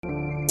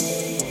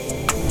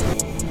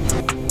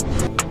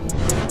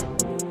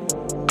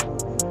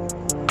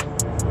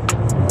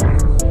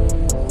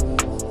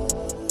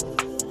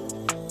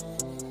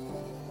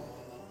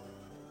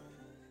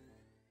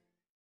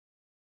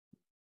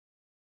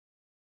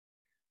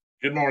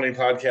Good morning,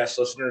 podcast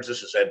listeners.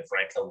 This is Ed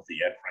Franklin with the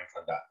Ed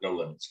Franklin No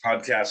Limits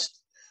podcast.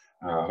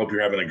 Hope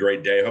you're having a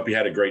great day. Hope you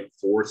had a great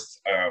fourth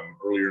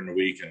earlier in the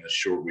week, and this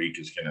short week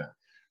is going to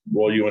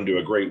roll you into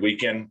a great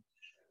weekend.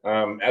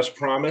 As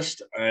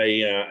promised,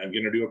 I'm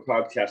going to do a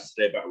podcast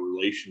today about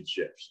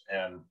relationships.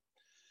 And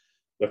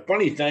the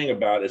funny thing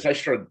about it is I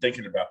started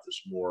thinking about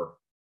this more.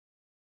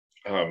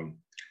 I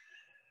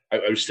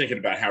was thinking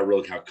about how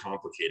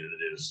complicated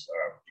it is.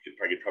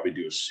 I could probably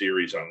do a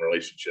series on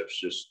relationships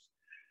just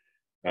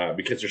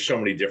because there's so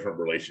many different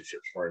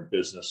relationships. We're in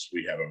business,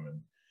 we have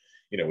them,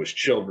 and with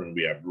children,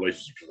 we have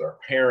relationships with our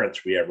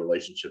parents, we have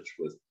relationships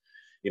with,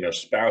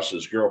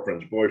 spouses,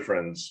 girlfriends,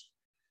 boyfriends,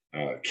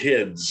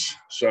 kids.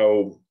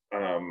 So,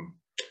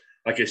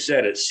 like I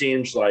said, it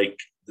seems like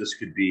this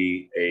could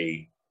be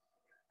a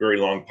very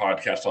long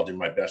podcast. I'll do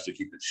my best to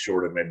keep it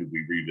short, and maybe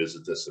we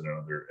revisit this in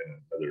another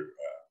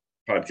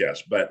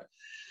podcast. But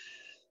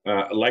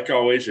like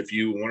always, if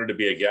you wanted to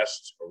be a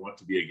guest or want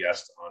to be a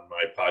guest on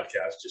my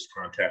podcast, just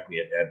contact me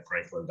at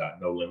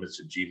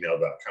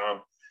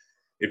edfranklin.nolimits@gmail.com.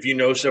 If you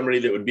know somebody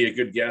that would be a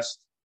good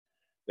guest,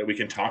 that we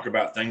can talk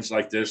about things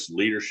like this,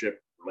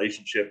 leadership,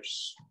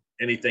 relationships,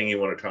 anything you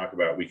want to talk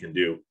about, we can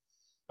do.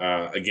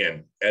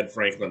 Again,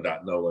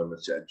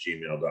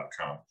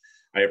 edfranklin.nolimits@gmail.com.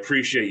 I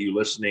appreciate you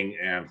listening,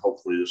 and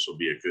hopefully this will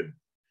be a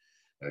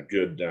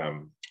good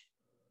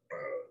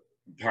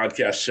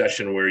podcast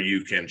session where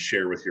you can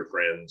share with your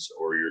friends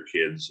or your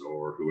kids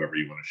or whoever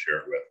you want to share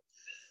it with.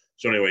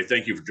 So anyway,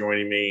 thank you for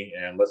joining me,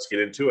 and let's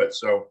get into it.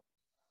 So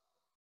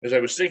as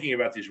I was thinking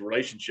about these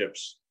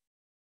relationships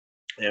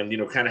and,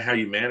 kind of how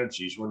you manage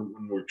these when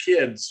we're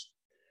kids,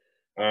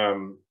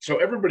 so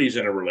everybody's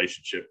in a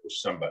relationship with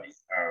somebody,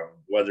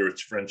 whether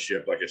it's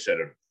friendship, like I said,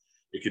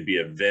 it could be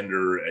a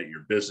vendor at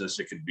your business,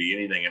 it could be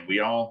anything. And it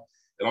all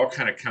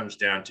kind of comes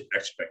down to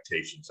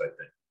expectations, I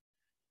think.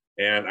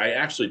 And I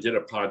actually did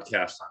a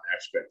podcast on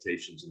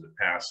expectations in the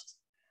past.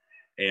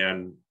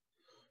 And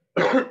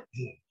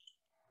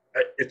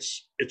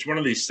it's one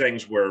of these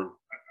things where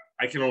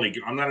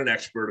I'm not an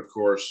expert, of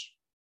course.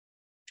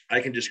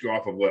 I can just go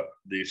off of what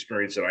the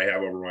experience that I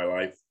have over my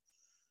life.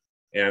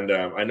 And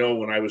I know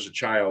when I was a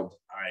child,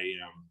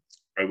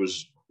 I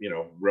was,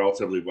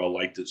 relatively well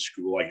liked at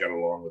school. I got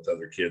along with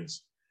other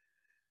kids.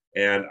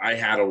 And I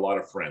had a lot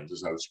of friends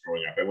as I was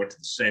growing up. I went to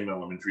the same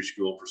elementary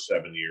school for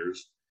 7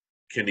 years,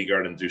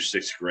 kindergarten through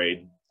 6th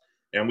grade.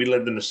 And we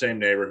lived in the same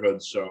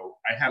neighborhood. So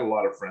I had a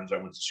lot of friends I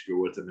went to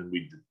school with, and then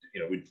we'd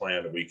play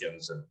on the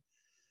weekends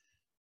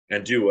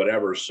and do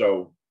whatever.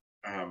 So,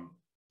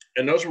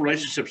 and those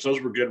relationships,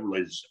 those were good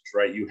relationships,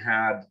 right? You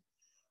had,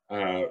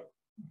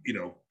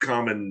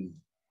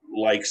 common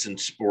likes in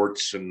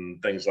sports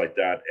and things like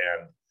that.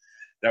 And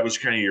that was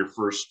kind of your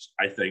first,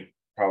 I think,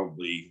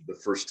 probably the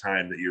first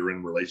time that you're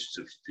in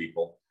relationships with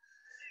people.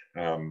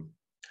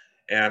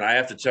 And I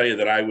have to tell you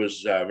that I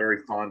was very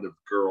fond of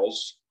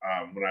girls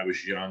when I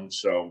was young.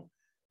 So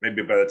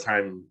maybe by the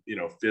time,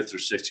 5th or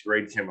 6th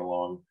grade came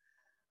along,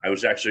 I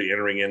was actually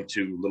entering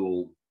into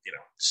little,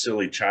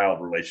 silly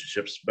child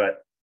relationships,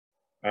 but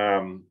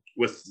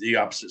with the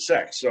opposite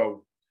sex.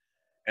 So,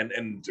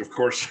 and of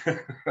course,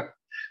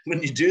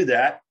 when you do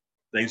that,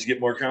 things get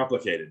more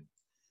complicated.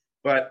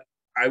 But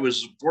I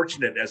was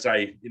fortunate as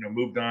I,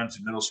 moved on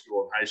to middle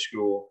school and high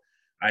school.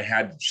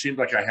 Seemed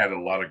like I had a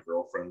lot of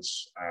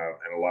girlfriends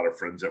and a lot of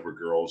friends that were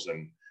girls.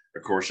 And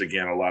of course,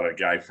 again, a lot of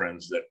guy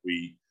friends that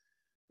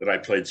I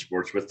played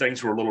sports with.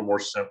 Things were a little more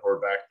simpler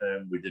back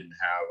then. We didn't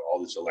have all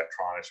this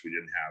electronics. We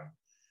didn't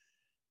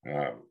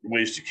have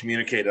ways to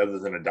communicate other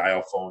than a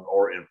dial phone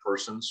or in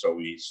person. So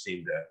we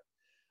seemed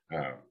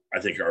to, I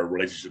think our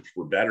relationships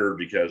were better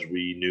because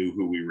we knew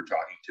who we were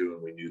talking to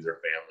and we knew their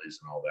families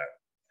and all that.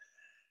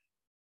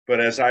 But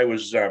as I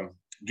was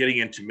getting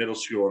into middle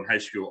school and high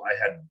school,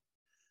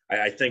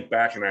 I think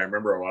back and I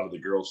remember a lot of the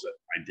girls that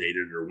I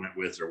dated or went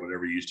with or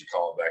whatever you used to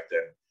call it back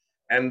then.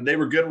 And they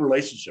were good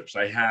relationships.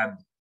 I had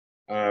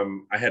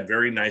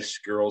very nice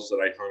girls that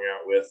I hung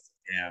out with.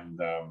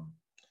 And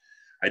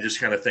I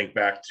just kind of think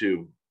back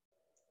to,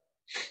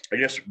 I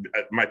guess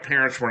my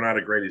parents were not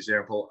a great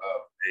example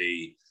of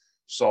a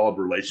solid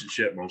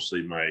relationship,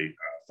 mostly my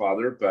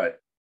father, but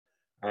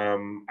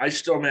I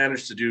still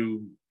managed to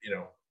do,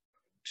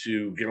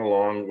 to get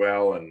along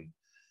well and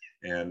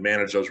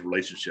manage those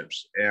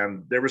relationships.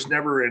 And there was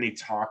never any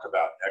talk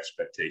about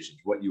expectations,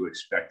 what you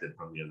expected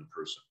from the other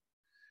person.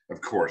 Of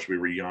course, we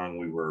were young.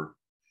 We were,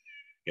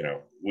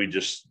 we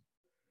just,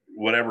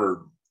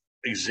 whatever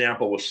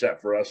example was set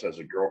for us as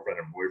a girlfriend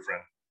and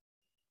boyfriend,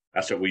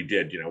 that's what we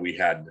did. We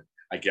had,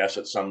 I guess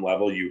at some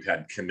level, you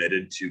had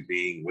committed to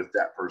being with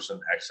that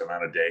person X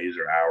amount of days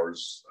or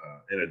hours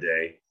in a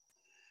day.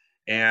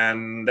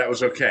 And that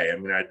was okay. I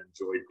mean, I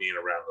enjoyed being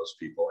around those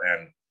people.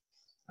 And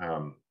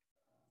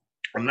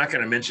I'm not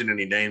going to mention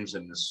any names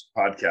in this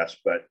podcast,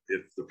 but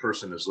if the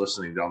person is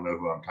listening, they'll know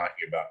who I'm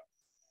talking about.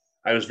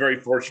 I was very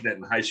fortunate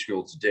in high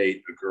school to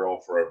date a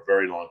girl for a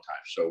very long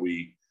time. So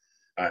we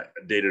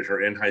dated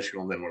her in high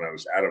school and then when I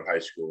was out of high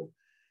school.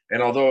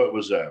 And although it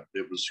was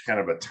kind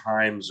of a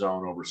time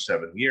zone over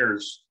 7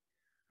 years,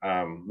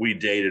 We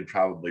dated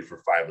probably for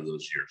 5 of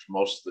those years.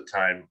 Most of the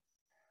time,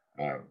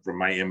 from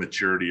my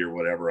immaturity or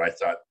whatever, I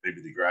thought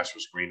maybe the grass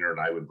was greener and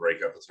I would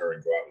break up with her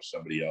and go out with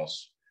somebody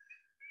else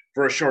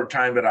for a short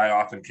time. But I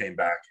often came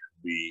back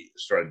and we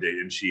started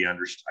dating. She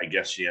understood. I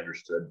guess she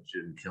understood. She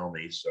didn't kill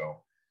me.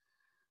 So,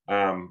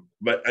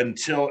 but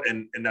until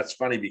and that's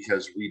funny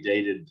because we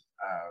dated,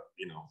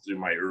 through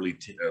my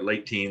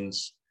late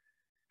teens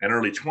and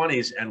early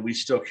 20s, and we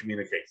still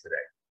communicate today.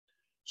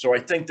 So I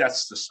think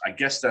I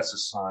guess that's a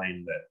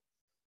sign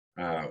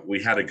that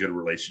we had a good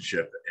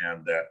relationship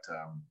and that,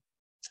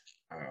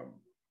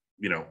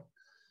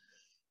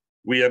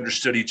 we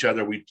understood each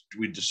other. We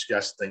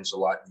discussed things a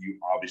lot. You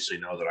obviously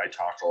know that I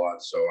talk a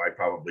lot, so I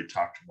probably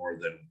talked more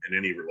than in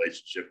any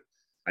relationship.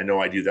 I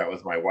know I do that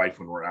with my wife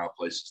when we're out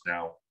places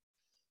now.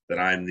 That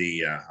I'm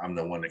the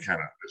one that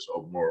kind of is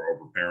more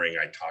overbearing.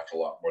 I talk a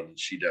lot more than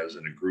she does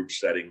in a group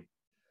setting,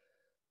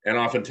 and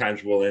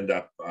oftentimes we'll end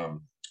up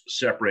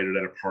separated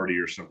at a party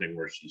or something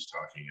where she's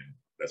talking, and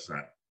that's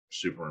not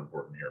super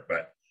important here.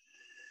 But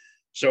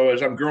so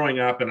as I'm growing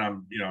up and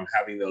I'm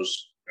having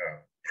those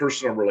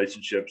personal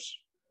relationships,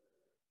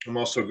 I'm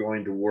also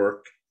going to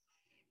work.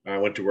 I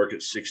went to work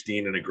at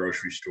 16 in a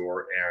grocery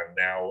store, and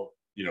now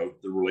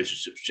the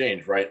relationships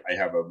change, right? I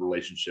have a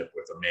relationship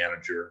with a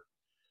manager,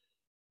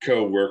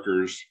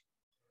 co-workers,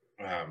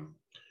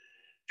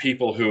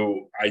 people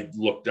who I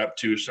looked up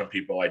to, some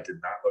people I did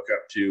not look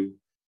up to.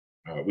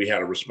 We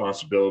had a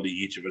responsibility.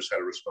 Each of us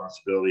had a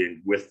responsibility,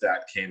 and with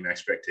that came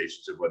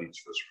expectations of what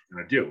each of us were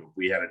going to do.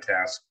 We had a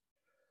task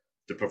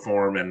to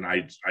perform, and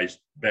I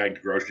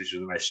bagged groceries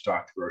and then I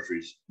stocked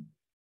groceries.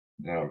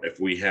 If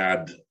we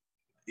had,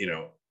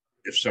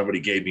 if somebody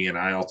gave me an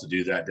aisle to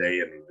do that day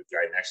and the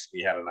guy next to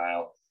me had an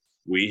aisle,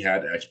 we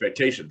had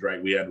expectations,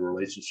 right? We had a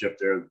relationship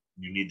there.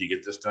 You need to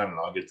get this done and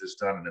I'll get this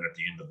done. And then at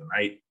the end of the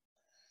night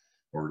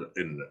or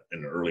in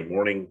the early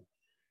morning,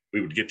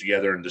 we would get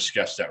together and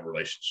discuss that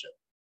relationship.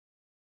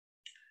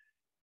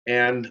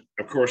 And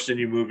of course, then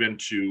you move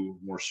into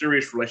more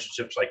serious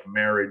relationships like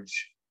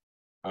marriage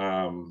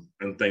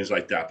and things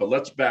like that. But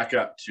let's back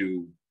up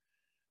to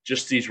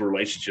just these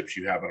relationships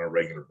you have on a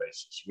regular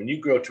basis. When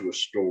you go to a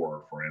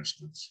store, for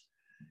instance,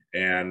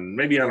 and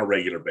maybe on a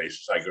regular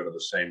basis, I go to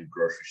the same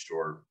grocery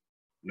store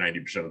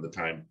 90% of the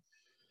time.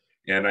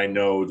 And I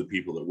know the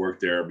people that work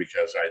there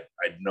because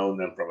I'd known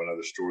them from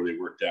another store they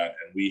worked at.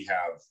 And we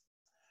have,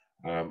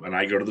 and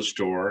I go to the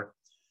store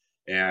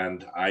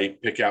and I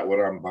pick out what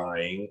I'm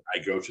buying. I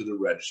go to the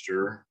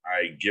register.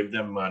 I give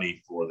them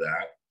money for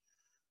that.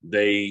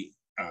 They,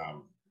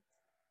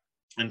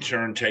 in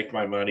turn, take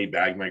my money,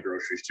 bag my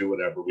groceries, do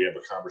whatever. We have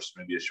a conversation,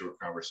 maybe a short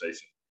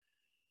conversation.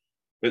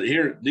 But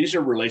here, these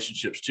are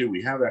relationships too.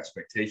 We have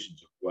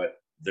expectations of what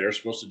they're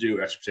supposed to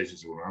do,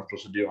 expectations of what I'm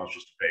supposed to do. I'm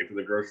supposed to pay for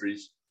the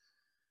groceries.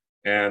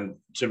 And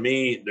to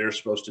me, they're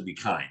supposed to be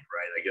kind,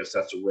 right? I guess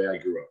that's the way I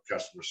grew up.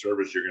 Customer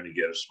service, you're going to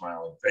get a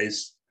smiling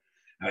face.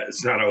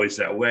 It's not always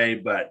that way,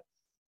 but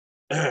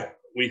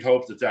we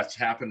hope that that's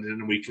happened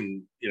and we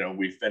can,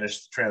 we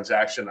finish the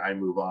transaction, I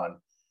move on.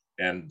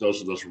 And those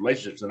are those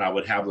relationships. And I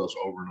would have those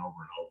over and over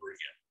and over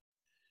again.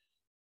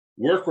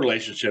 Work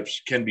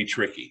relationships can be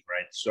tricky,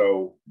 right?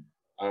 So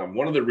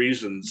one of the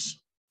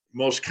reasons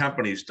most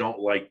companies don't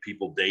like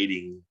people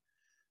dating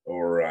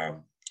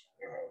or,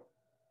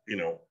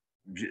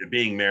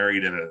 being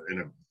married in a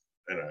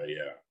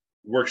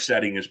work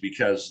setting is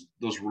because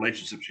those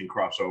relationships can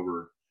cross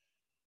over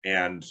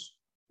and,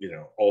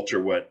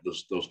 alter what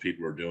those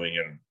people are doing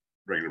on a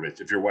regular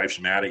basis. If your wife's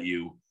mad at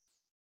you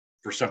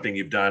for something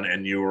you've done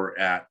and you're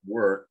at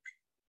work,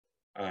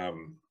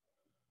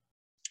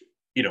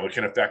 it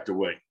can affect the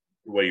way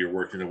you're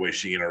working, the way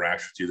she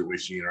interacts with you, the way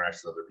she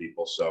interacts with other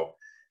people. So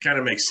kind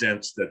of makes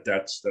sense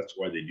that's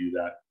why they do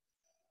that.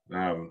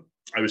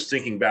 I was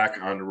thinking back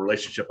on the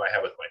relationship I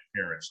have with my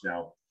parents.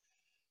 Now,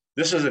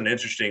 this is an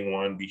interesting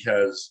one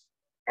because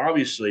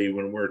obviously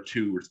when we're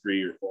 2 or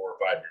 3 or 4 or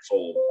 5 years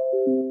old,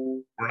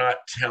 we're not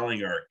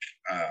telling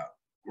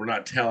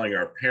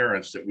our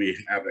parents that we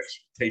have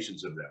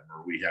expectations of them,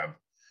 or we have,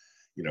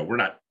 we're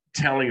not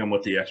telling them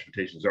what the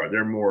expectations are.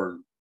 They're more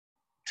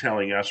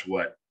telling us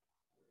what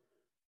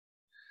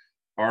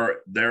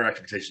their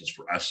expectations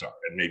for us are.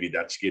 And maybe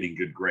that's getting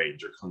good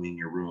grades or cleaning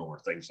your room or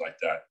things like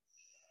that.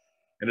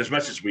 And as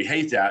much as we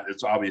hate that,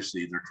 it's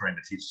obviously they're trying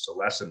to teach us a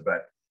lesson,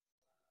 but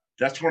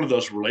that's one of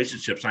those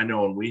relationships. I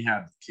know when we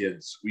had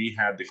kids, we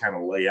had to kind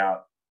of lay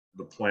out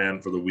the plan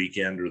for the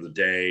weekend or the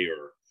day,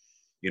 or,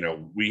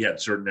 we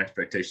had certain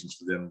expectations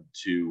for them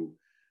to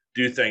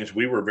do things.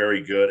 We were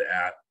very good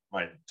at,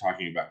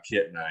 talking about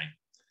Kit and I,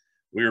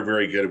 we were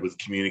very good with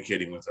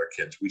communicating with our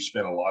kids. We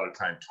spent a lot of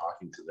time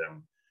talking to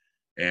them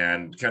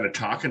and kind of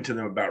talking to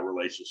them about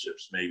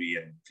relationships, maybe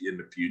in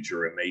the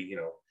future. And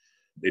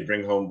they'd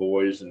bring home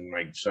boys and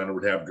my son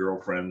would have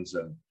girlfriends.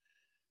 And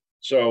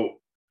so,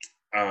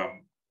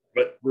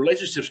 but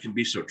relationships can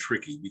be so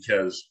tricky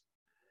because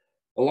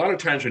a lot of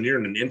times when you're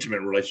in an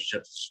intimate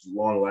relationship, it's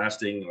long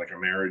lasting, like a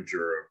marriage,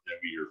 or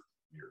maybe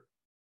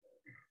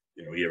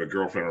you have a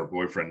girlfriend or a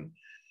boyfriend,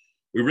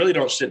 we really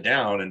don't sit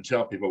down and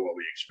tell people what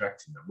we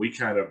expect from them. We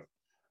kind of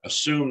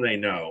assume they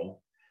know.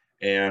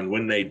 And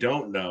when they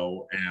don't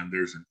know and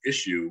there's an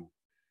issue,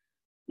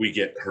 we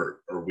get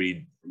hurt, or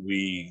we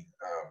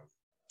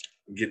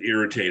get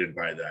irritated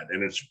by that.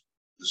 And it's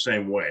the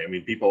same way. I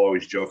mean, people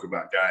always joke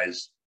about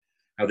guys,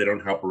 how they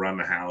don't help around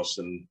the house,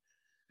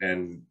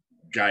 and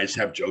guys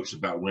have jokes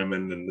about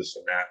women and this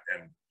and that.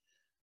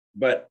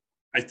 But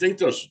I think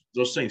those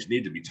things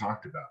need to be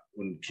talked about.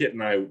 When Kit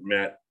and I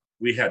met,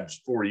 we had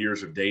 4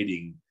 years of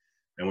dating,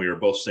 and we were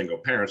both single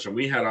parents, and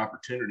we had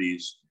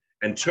opportunities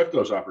and took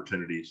those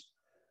opportunities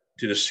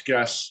to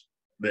discuss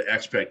the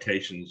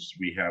expectations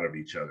we had of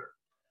each other.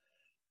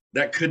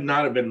 That could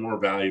not have been more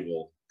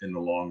valuable in the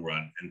long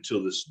run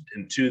until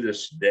to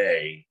this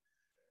day,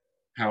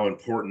 how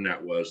important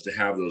that was to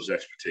have those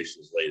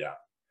expectations laid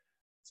out.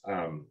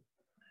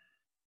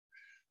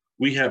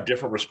 We have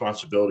different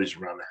responsibilities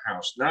around the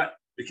house, not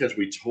because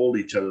we told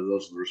each other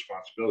those are the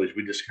responsibilities.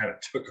 We just kind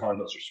of took on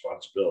those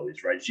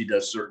responsibilities, right? She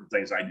does certain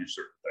things, I do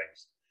certain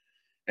things.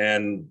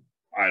 And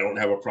I don't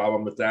have a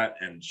problem with that.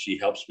 And she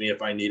helps me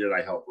if I need it.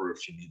 I help her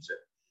if she needs it.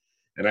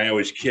 And I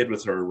always kid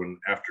with her when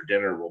after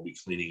dinner we'll be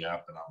cleaning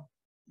up and I'm,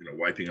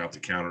 wiping off the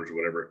counters or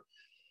whatever.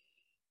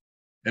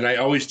 And I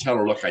always tell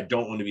her, look, I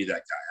don't want to be that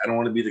guy. I don't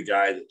want to be the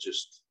guy that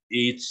just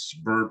eats,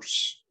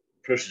 burps,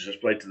 pushes his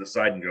plate to the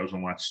side and goes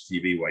and watches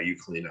TV while you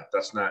clean up.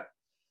 That's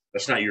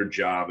not your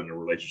job in a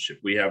relationship.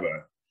 We have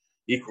a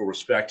equal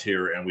respect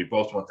here, and we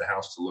both want the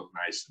house to look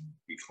nice and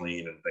be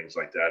clean and things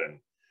like that. And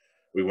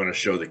we want to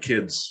show the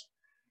kids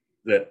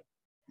that,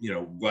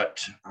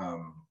 what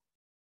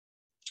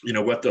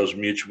those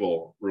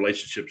mutual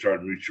relationships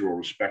are, mutual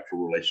respectful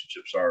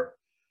relationships are.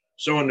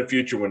 So in the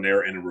future, when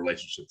they're in a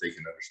relationship, they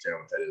can understand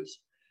what that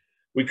is.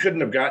 We couldn't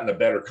have gotten a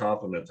better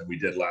compliment than we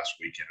did last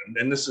weekend.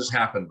 And this has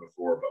happened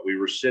before, but we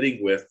were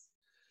sitting with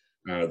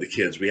the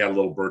kids. We had a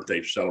little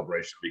birthday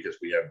celebration because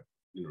we had,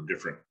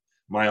 different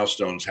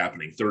milestones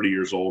happening, 30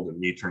 years old and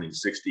me turning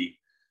 60.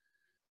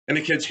 And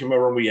the kids came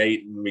over and we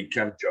ate and we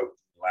kind of joked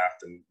and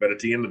laughed. But at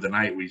the end of the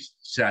night, we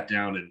sat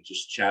down and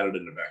just chatted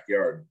in the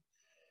backyard.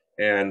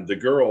 And the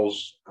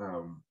girls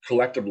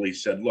collectively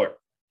said, look,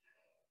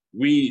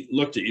 we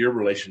looked at your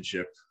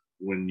relationship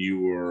when you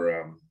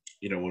were,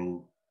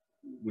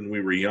 when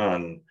we were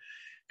young,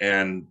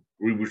 and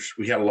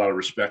we had a lot of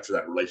respect for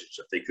that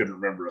relationship. They couldn't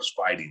remember us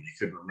fighting. They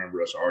couldn't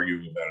remember us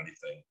arguing about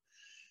anything.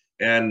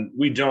 And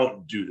we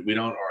don't argue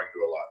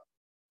a lot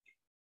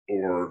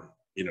or,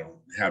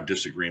 have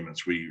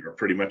disagreements. We are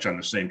pretty much on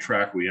the same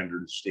track. We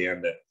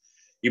understand that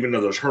even though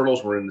those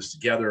hurdles, we're in this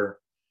together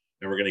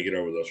and we're going to get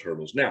over those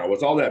hurdles. Now,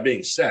 with all that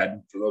being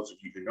said, for those of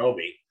you who know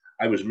me,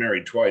 I was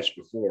married twice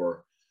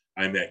before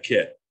I met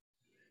Kit.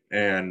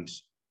 And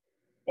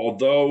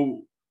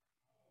although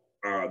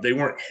they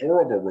weren't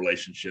horrible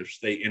relationships,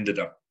 they ended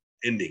up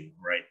ending,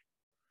 right?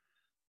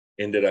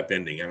 Ended up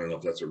ending. I don't know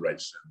if that's a right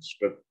sentence,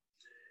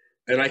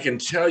 and I can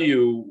tell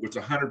you with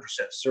 100%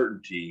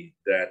 certainty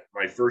that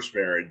my first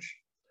marriage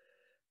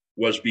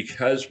was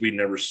because we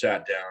never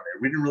sat down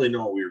and we didn't really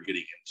know what we were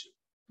getting into.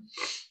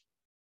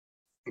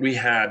 We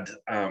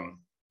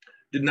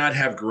did not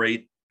have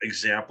great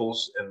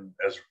examples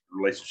as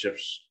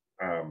relationships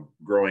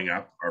growing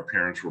up. Our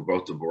parents were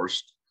both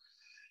divorced,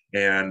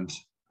 and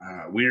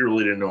we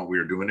really didn't know what we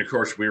were doing. Of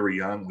course, we were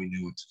young. We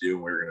knew what to do,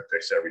 and we were going to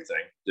fix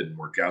everything. Didn't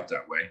work out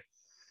that way.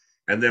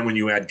 And then when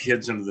you add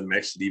kids into the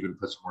mix, it even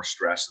puts more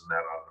stress than that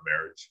on the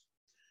marriage.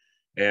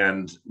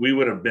 And we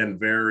would have been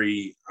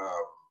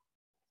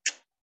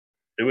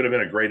it would have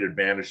been a great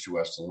advantage to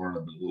us to learn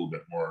a little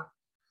bit more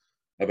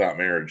about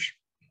marriage.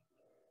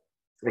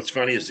 What's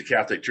funny is the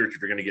Catholic Church,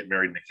 if you're going to get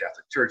married in the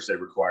Catholic Church, they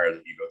require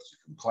that you go through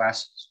some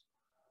classes.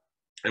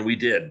 And we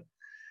did.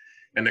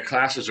 And the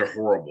classes are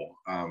horrible.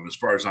 As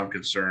far as I'm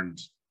concerned,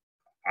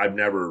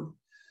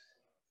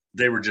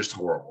 they were just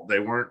horrible. They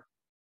weren't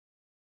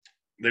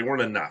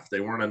enough. They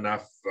weren't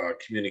enough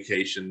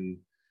communication,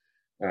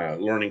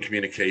 learning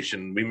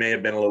communication. We may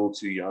have been a little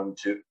too young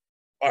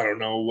I don't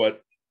know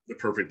what the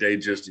perfect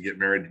age is to get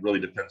married. It really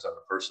depends on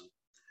the person.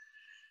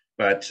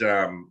 But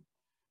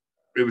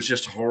it was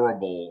just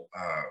horrible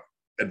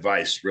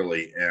advice,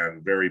 really,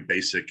 and very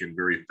basic and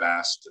very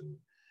fast. And,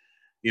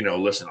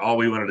 listen, all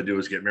we wanted to do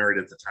was get married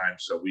at the time.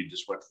 So we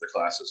just went to the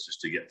classes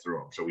just to get through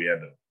them. So we had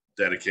to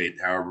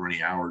dedicate however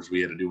many hours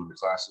we had to do in the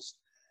classes.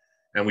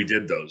 And we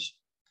did those.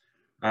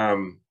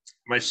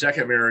 My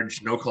second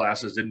marriage, no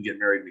classes, didn't get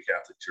married in the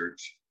Catholic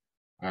Church.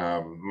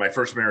 My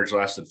first marriage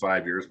lasted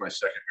 5 years. My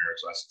second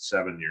marriage lasted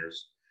 7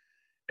 years.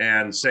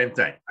 And same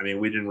thing. I mean,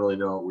 we didn't really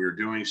know what we were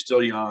doing.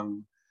 Still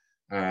young,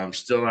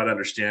 still not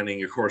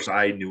understanding. Of course,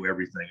 I knew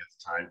everything at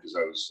the time because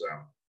I was,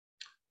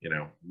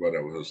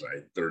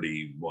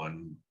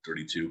 31,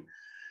 32.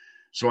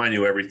 So I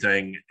knew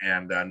everything,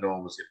 and no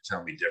one was going to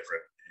tell me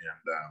different.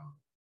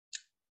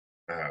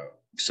 And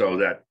so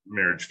that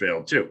marriage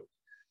failed too.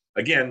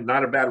 Again,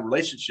 not a bad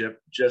relationship,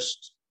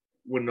 just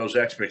when those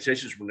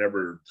expectations were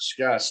never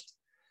discussed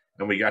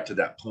and we got to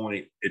that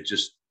point, it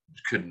just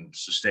couldn't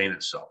sustain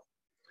itself.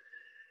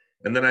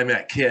 And then I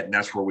met Kit, and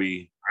that's where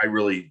I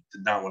really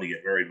did not want to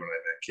get married when I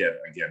met Kit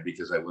again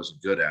because I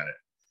wasn't good at it.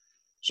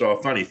 So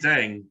a funny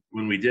thing,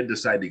 when we did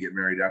decide to get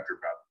married after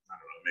about, I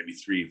don't know, maybe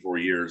 3, 4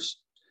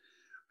 years,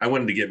 I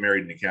wanted to get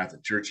married in the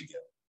Catholic Church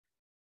again.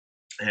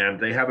 And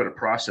they have a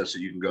process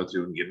that you can go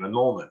through and get an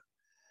annulment.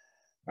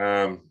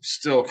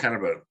 Still kind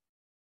of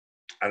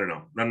I don't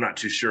know. I'm not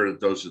too sure that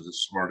those are the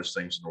smartest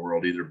things in the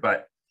world either,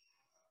 but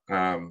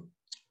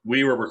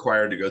we were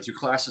required to go through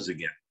classes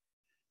again.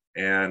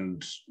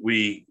 And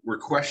we were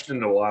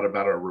questioned a lot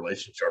about our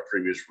relationship, our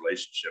previous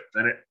relationship.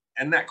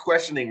 And that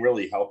questioning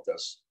really helped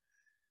us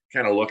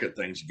kind of look at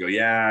things and go,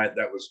 yeah,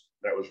 that was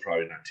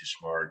probably not too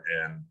smart.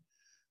 And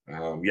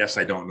yes,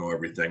 I don't know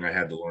everything. I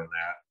had to learn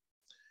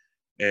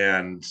that.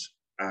 And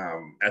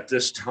at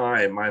this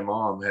time, my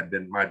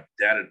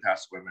dad had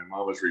passed away, my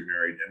mom was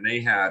remarried, and they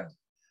had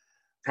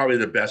probably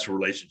the best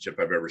relationship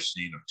I've ever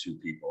seen of two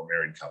people, a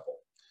married couple.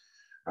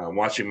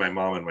 Watching my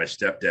mom and my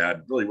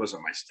stepdad, really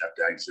wasn't my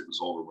stepdad because it was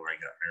older when I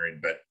got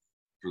married, but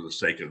for the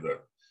sake of the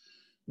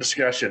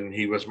discussion,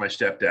 he was my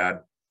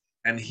stepdad.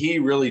 And he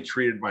really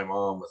treated my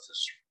mom with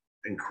this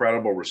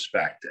incredible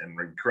respect and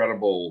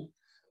incredible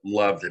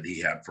love that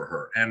he had for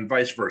her, and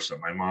vice versa.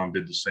 My mom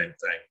did the same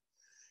thing.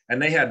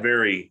 And they had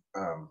very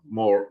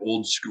more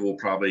old school,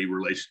 probably,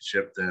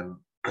 relationship than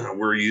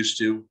we're used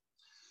to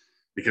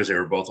because they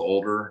were both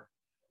older.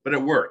 But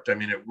it worked. I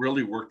mean, it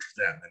really worked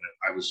for them. And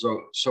I was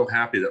so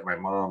happy that my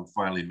mom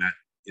finally met,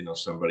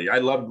 somebody. I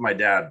loved my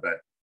dad,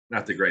 but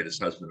not the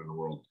greatest husband in the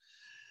world.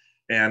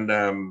 And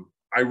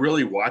I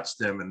really watched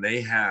them, and they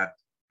had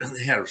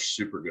a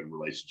super good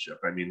relationship.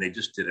 I mean, they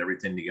just did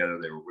everything together.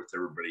 They were with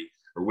everybody,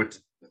 or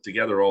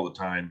together all the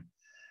time.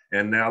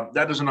 And now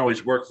that doesn't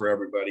always work for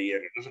everybody,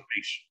 and it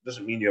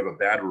doesn't mean you have a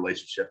bad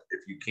relationship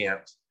if you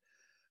can't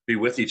be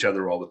with each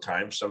other all the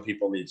time. Some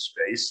people need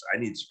space. I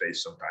need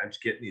space sometimes.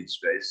 Kit needs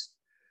space.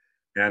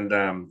 And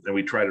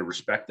we try to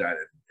respect that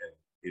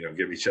and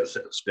give each other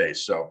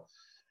space. So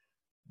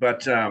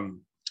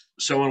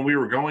when we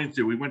were going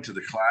through, we went to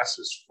the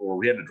classes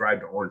we had to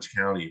drive to Orange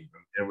County.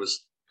 It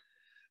was,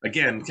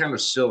 again, kind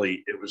of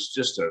silly. It was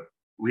just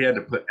we had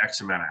to put X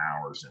amount of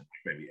hours in,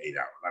 maybe 8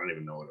 hours. I don't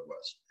even know what it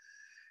was.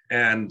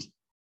 And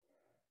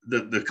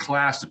the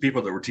class, the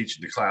people that were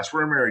teaching the class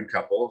were a married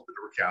couple that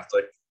were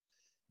Catholic.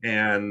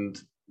 And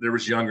there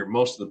was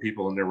most of the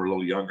people in there were a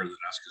little younger than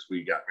us because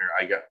we got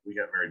married. We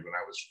got married when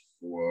I was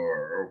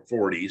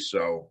 40.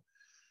 So,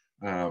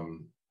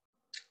 God,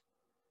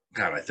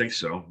 I think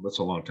so. That's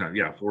a long time.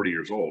 Yeah, 40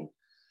 years old.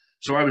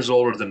 So I was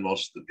older than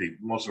most of the people.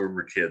 Most of them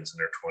were kids in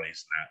their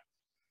 20s and that.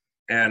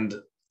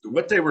 And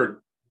what they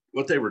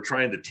were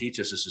trying to teach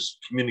us is this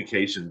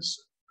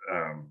communications,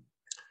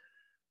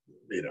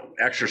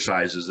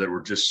 exercises that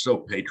were just so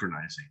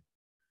patronizing.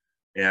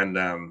 And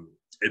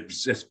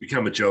it's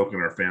become a joke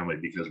in our family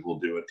because we'll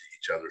do it to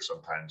each other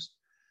sometimes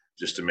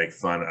just to make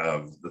fun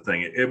of the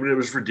thing. It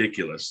was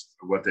ridiculous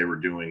what they were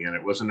doing, and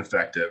it wasn't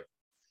effective.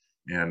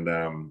 And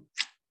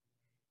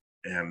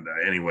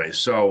anyway,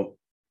 so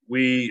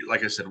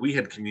like I said, we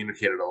had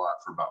communicated a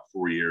lot for about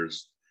 4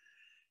 years.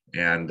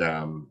 And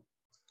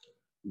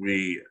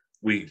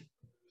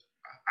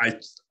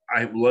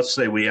let's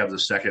say we have the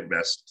second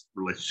best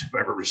relationship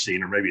I've ever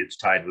seen, or maybe it's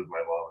tied with my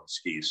mom and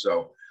Ski.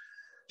 So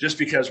just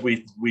because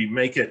we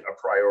make it a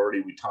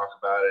priority, we talk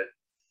about it.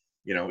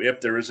 If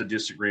there is a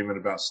disagreement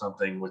about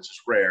something, which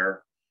is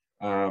rare,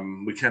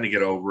 we kind of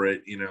get over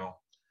it.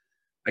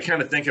 I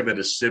kind of think of it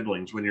as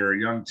siblings. When you're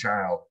a young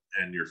child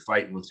and you're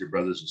fighting with your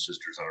brothers and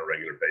sisters on a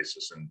regular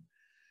basis, and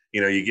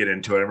you get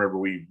into it. I remember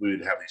we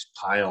would have these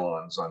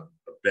pile-ons on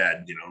the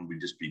bed, and we'd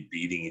just be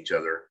beating each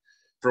other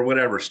for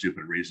whatever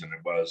stupid reason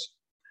it was.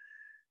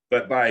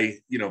 But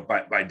by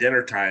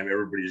dinner time,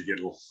 everybody's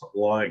getting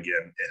along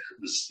again. It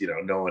was,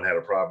 no one had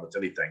a problem with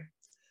anything.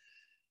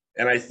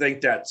 And I think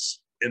that's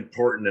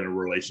important in a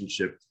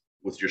relationship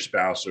with your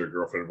spouse or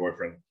girlfriend or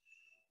boyfriend,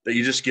 that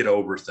you just get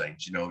over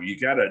things. You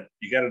gotta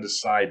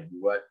decide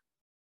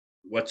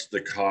what's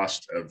the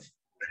cost of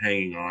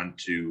hanging on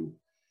to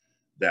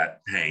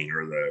that pain,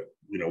 or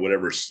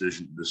whatever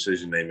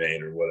decision they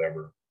made or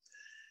whatever.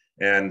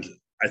 And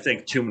I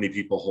think too many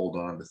people hold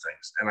on to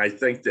things. And I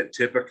think that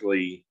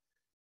typically,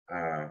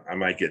 I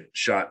might get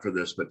shot for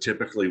this, but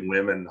typically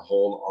women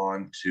hold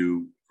on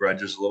to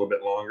grudges a little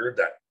bit longer.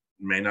 That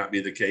may not be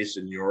the case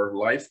in your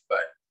life, but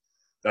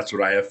that's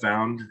what I have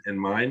found in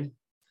mine.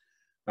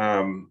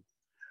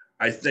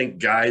 I think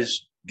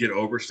guys get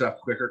over stuff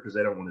quicker because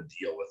they don't want to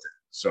deal with it.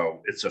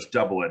 So it's a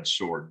double-edged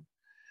sword.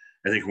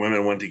 I think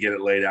women want to get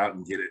it laid out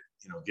and get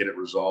it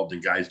resolved,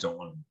 and guys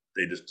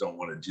they just don't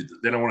want to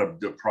they don't want to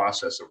do the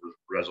process of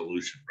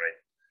resolution, right?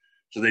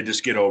 So they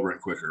just get over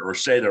it quicker, or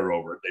say they're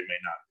over it. They may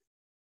not.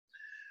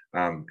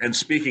 And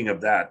speaking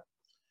of that,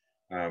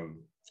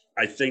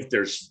 I think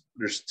there's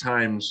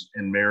times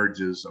in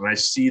marriages, and I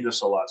see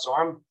this a lot. So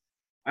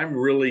I'm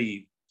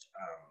really,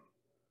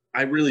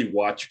 I really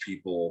watch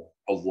people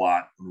a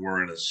lot when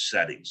we're in a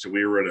setting. So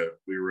we were at a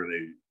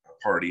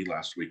party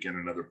last weekend,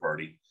 another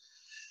party,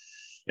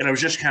 and I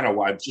was just kind of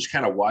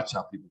watch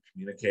how people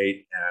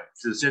communicate, and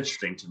it's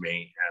interesting to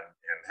me,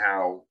 and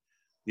how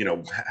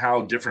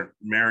how different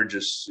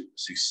marriages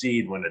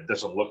succeed when it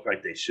doesn't look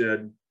like they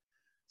should.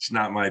 It's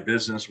not my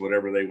business.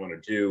 Whatever they want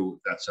to do,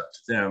 that's up to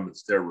them.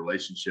 It's their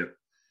relationship.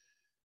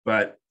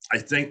 But I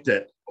think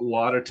that a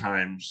lot of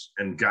times,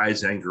 and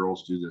guys and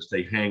girls do this,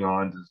 they hang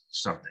on to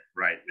something,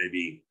 right?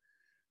 Maybe,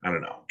 I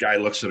don't know, guy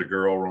looks at a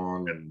girl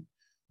wrong and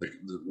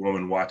the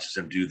woman watches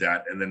him do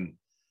that. And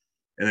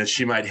then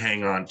she might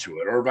hang on to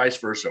it, or vice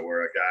versa,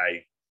 where a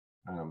guy,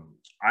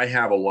 I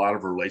have a lot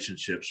of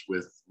relationships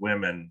with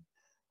women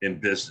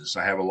in business.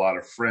 I have a lot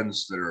of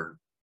friends that are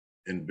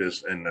in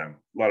business, and a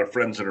lot of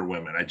friends that are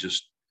women. I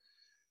just,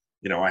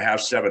 I have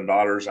 7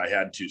 daughters. I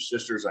had 2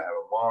 sisters. I have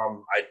a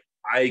mom.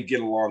 I get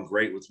along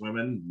great with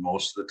women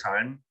most of the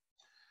time.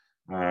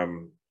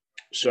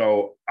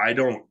 So I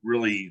don't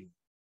really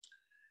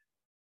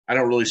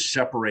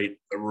separate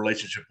a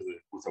relationship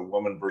with a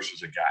woman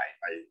versus a guy.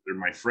 They're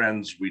my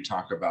friends. We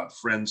talk about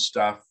friend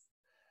stuff,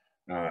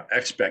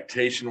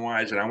 expectation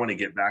wise. And I want to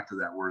get back to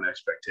that word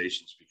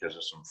expectations because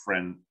of some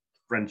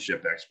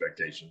friendship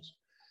expectations.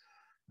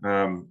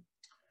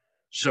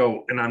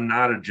 So, and I'm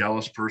not a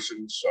jealous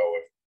person. So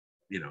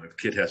if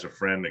Kit has a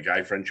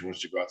guy friend she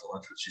wants to go out to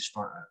lunch with, she's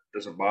fine. It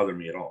doesn't bother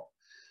me at all.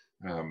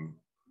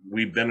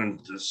 We've been in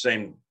the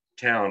same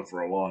town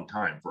for a long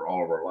time, for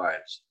all of our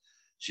lives.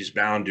 She's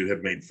bound to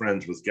have made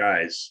friends with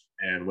guys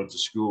and went to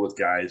school with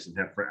guys and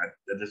have friends.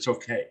 And it's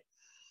okay.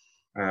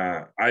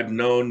 I've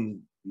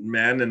known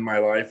men in my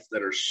life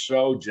that are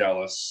so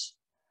jealous,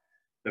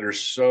 that are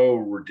so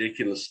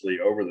ridiculously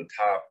over the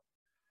top,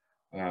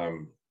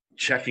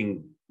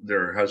 checking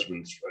their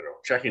husband's,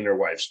 checking their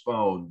wife's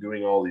phone,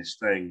 doing all these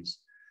things.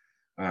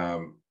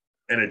 And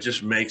it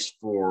just makes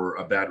for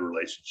a bad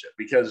relationship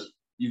because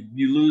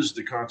you lose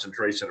the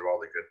concentration of all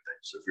the good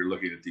things if you're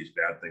looking at these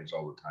bad things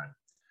all the time.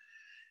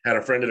 Had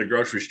a friend at a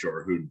grocery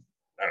store who,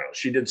 I don't know,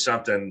 she did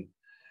something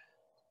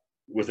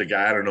with a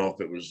guy. I don't know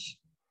if it was,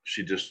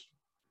 she just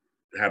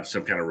had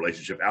some kind of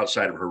relationship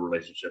outside of her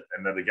relationship.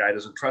 And then the guy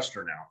doesn't trust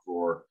her now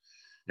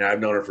I've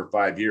known her for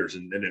 5 years,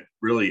 and it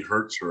really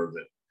hurts her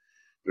that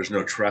there's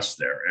no trust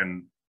there.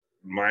 And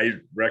my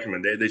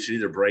recommendation, they should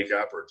either break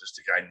up or just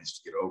the guy needs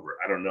to get over it.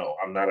 I don't know.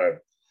 I'm not a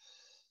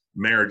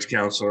marriage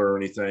counselor or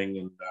anything.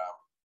 And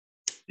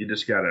you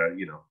just gotta,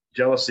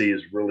 jealousy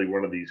is really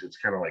one of these. It's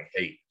kind of like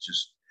hate. It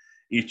just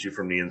eats you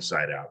from the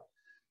inside out.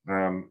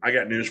 I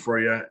got news for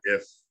you.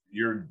 If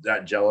you're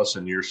that jealous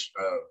and your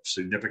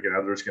significant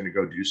other is going to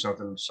go do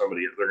something, they're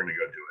going to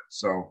go do it.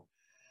 So,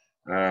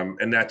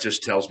 and that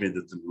just tells me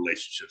that the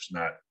relationship's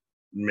not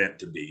meant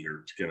to be,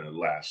 or it's going to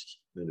last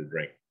in the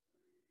drink.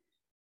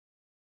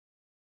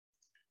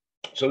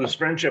 So this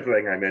friendship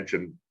thing I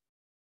mentioned,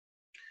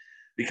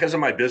 because of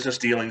my business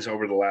dealings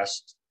over the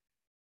last,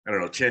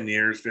 10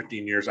 years,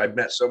 15 years, I've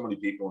met so many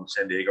people in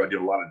San Diego. I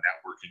do a lot of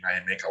networking. I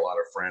make a lot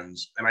of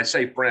friends. And I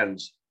say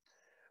friends,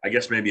 I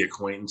guess maybe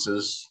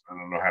acquaintances. I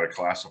don't know how to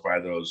classify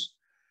those.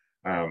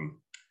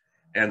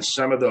 And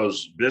some of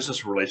those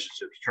business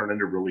relationships turn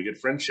into really good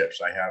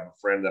friendships. I have a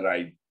friend that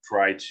I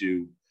try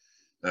to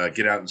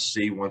get out and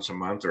see once a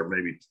month, or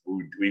maybe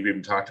we've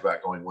even talked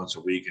about going once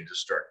a week and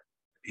just start.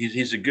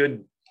 He's a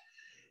good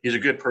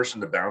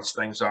person to bounce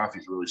things off.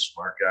 He's a really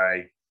smart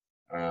guy,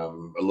 a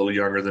little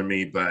younger than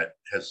me, but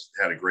has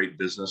had a great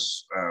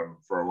business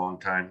for a long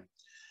time.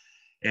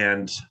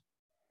 And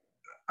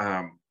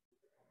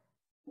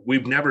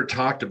we've never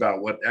talked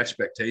about what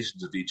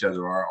expectations of each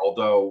other are,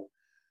 although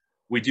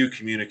we do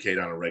communicate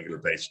on a regular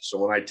basis. So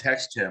when I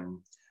text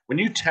him, when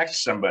you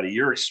text somebody,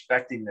 you're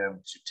expecting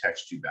them to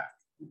text you back.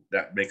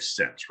 That makes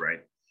sense, right?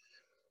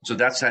 So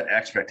that's that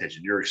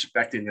expectation. You're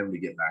expecting them to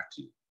get back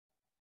to you.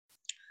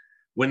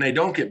 When they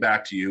don't get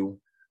back to you,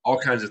 all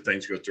kinds of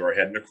things go through our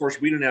head. And of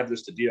course, we didn't have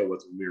this to deal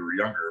with when we were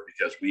younger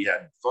because we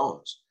had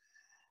phones.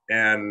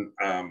 And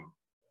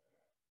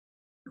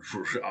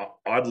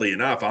oddly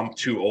enough, I'm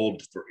too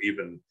old for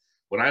even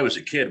when I was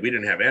a kid, we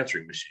didn't have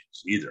answering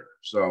machines either.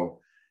 So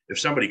if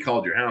somebody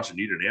called your house and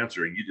you didn't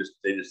answer,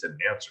 they just didn't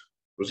answer.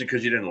 It wasn't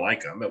because you didn't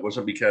like them. It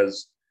wasn't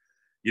because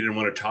you didn't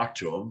want to talk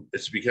to them.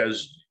 It's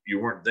because you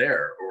weren't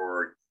there,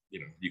 or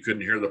you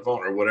couldn't hear the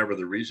phone, or whatever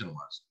the reason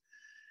was.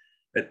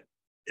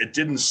 It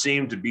didn't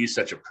seem to be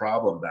such a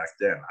problem back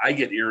then. I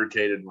get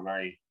irritated when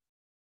I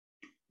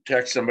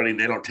text somebody and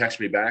they don't text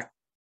me back,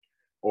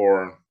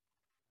 or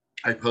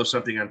I post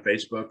something on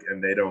Facebook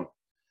and they don't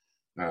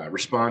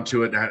respond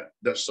to it.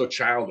 That's so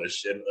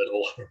childish in a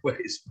lot of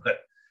ways, but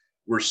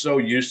we're so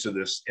used to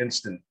this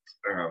instant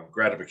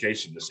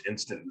gratification, this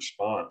instant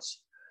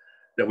response,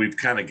 that we've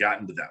kind of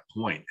gotten to that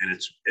point, and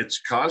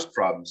it's caused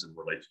problems in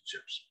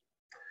relationships.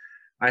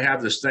 I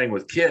have this thing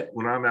with Kit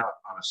when I'm out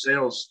on a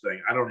sales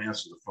thing. I don't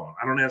answer the phone.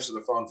 I don't answer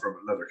the phone from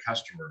another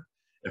customer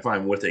if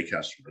I'm with a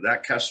customer.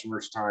 That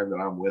customer's time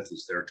that I'm with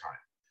is their time.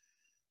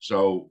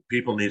 So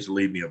people need to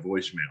leave me a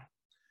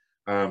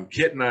voicemail.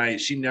 Kit and I,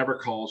 she never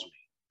calls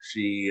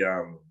me.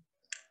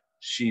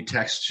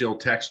 She'll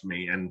text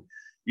me, and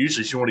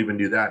usually she won't even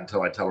do that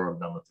until I tell her I'm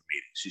done with the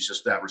meeting. She's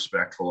just that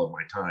respectful of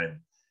my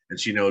time, and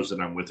she knows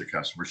that I'm with the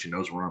customer. She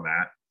knows where I'm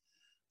at.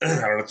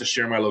 I don't have to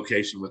share my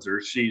location with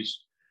her. She's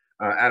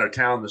out of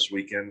town this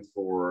weekend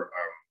for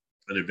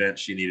an event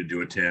she needed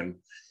to attend.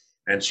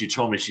 And she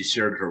told me she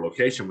shared her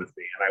location with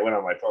me. And I went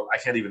on my phone. I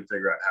can't even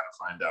figure out how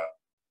to find out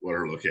what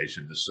her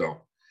location is.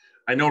 So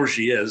I know where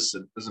she is.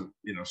 It doesn't,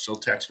 she'll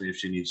text me if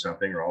she needs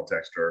something, or I'll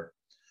text her.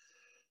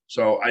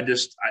 So I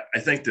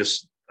think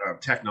this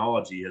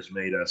technology has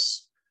made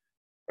us,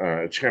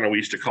 it's kind of, we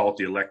used to call it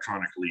the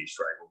electronic leash,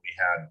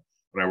 right?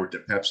 When I worked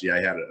at Pepsi,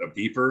 I had a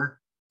beeper,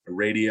 a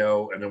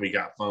radio, and then we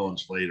got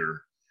phones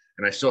later.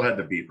 And I still had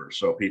the beeper.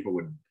 So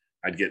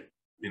I'd get,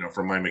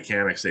 from my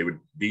mechanics, they would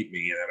beep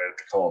me and I'd have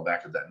to call them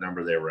back at that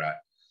number they were at.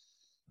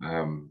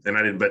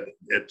 But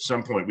at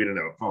some point we didn't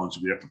have a phone, so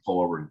we'd have to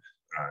pull over and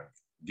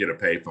get a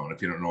payphone.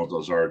 If you don't know what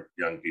those are,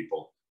 young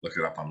people, look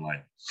it up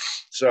online.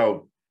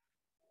 So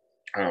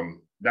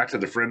back to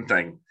the friend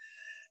thing.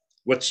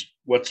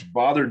 What's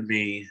bothered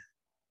me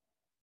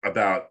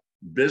about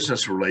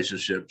business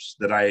relationships,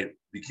 that I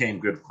became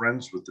good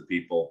friends with the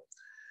people,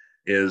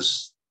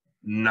 is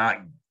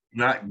not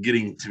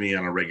getting to me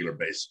on a regular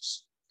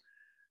basis.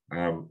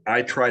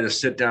 I try to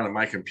sit down at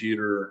my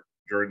computer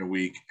during the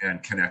week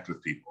and connect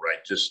with people,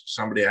 right? Just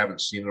somebody I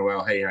haven't seen in a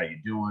while. Hey, how you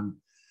doing?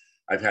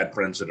 I've had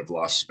friends that have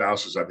lost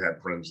spouses. I've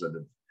had friends that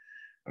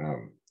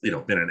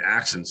have, been in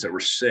accidents, that were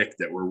sick,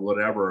 that were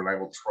whatever. And I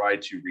will try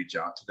to reach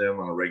out to them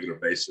on a regular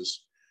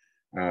basis.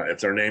 If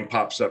their name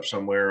pops up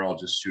somewhere, I'll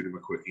just shoot them a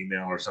quick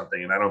email or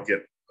something, and I don't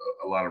get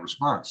a lot of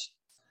response.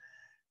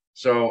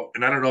 So,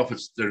 and I don't know if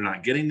they're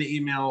not getting the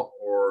email,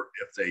 or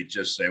if they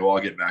just say, well,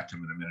 I'll get back to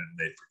them in a minute, and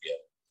they forget.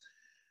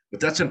 But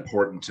that's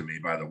important to me,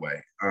 by the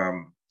way.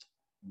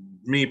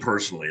 Me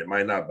personally, it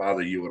might not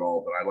bother you at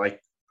all, but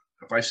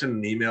if I send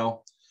an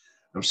email,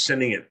 I'm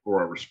sending it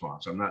for a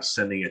response. I'm not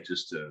sending it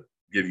just to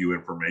give you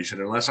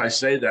information, unless I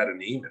say that in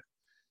the email.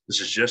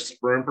 This is just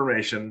for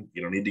information.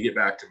 You don't need to get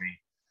back to me.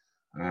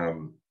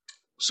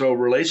 So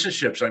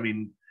relationships,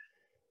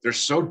 they're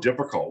so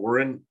difficult. We're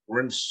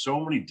in so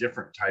many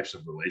different types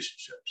of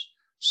relationships.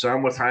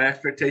 Some with high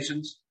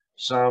expectations,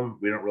 some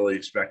we don't really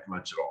expect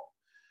much at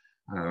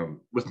all.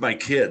 With my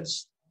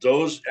kids,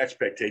 those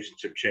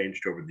expectations have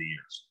changed over the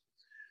years.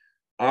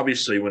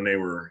 Obviously, when they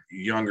were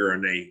younger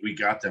and we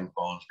got them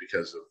phones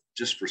because of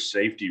just for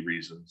safety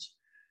reasons,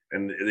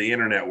 and the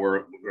internet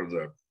or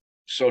the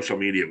social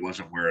media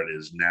wasn't where it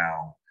is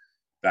now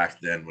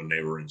back then when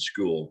they were in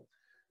school,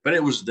 but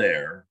it was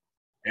there.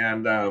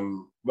 And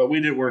but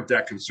we weren't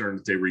that concerned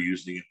that they were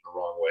using it the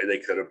wrong way. They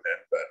could have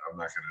been, but I'm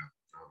not going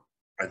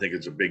to. I think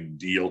it's a big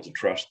deal to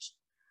trust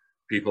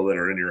people that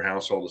are in your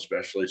household,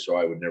 especially. So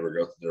I would never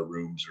go to their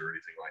rooms or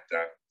anything like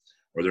that,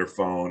 or their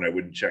phone. I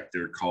wouldn't check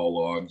their call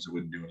logs. I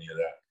wouldn't do any of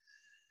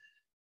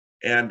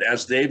that. And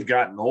as they've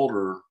gotten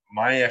older,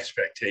 my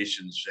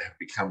expectations have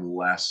become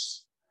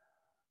less,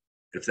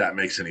 if that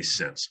makes any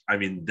sense.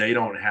 They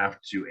don't have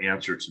to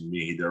answer to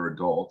me. They're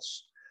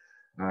adults.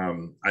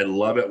 I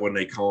love it when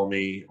they call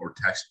me or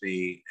text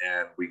me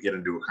and we get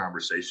into a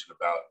conversation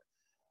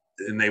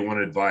and they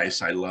want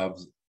advice. I love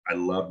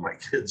my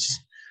kids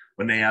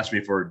when they ask me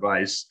for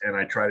advice, and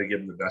I try to give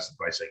them the best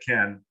advice I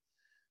can.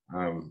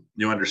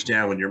 You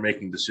understand, when you're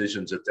making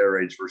decisions at their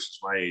age versus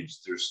my age,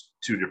 there's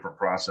two different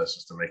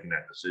processes to making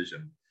that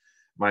decision.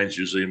 Mine's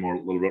usually a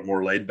little bit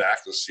more laid back.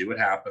 Let's see what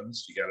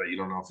happens. You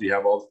don't know if you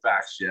have all the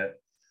facts yet.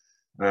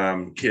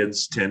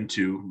 Kids tend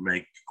to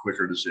make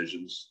quicker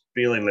decisions,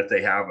 feeling that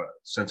they have a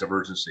sense of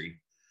urgency.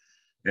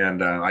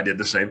 And I did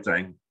the same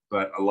thing,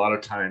 but a lot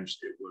of times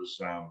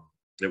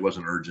it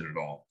wasn't urgent at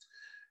all.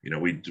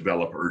 We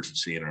develop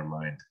urgency in our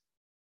mind.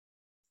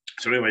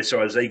 So anyway,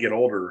 so as they get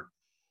older,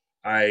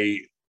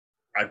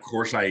 of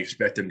course, I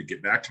expect them to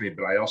get back to me,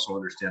 but I also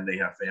understand they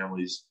have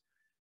families,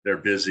 they're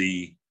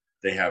busy,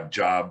 they have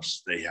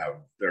jobs,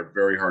 they're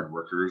very hard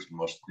workers.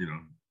 Most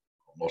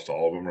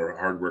all of them are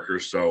hard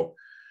workers. So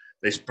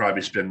they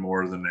probably spend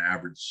more than the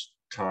average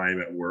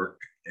time at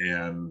work,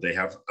 and they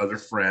have other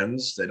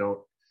friends. They don't,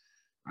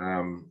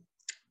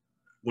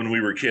 when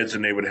we were kids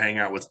and they would hang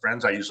out with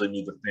friends, I usually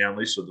knew the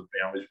family, so the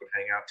families would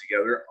hang out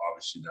together.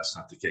 Obviously, that's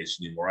not the case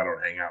anymore. I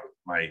don't hang out with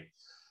my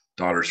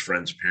daughter's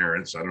friends'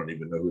 parents. I don't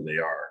even know who they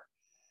are.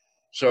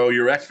 So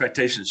your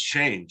expectations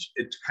change.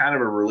 It's kind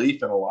of a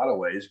relief in a lot of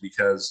ways,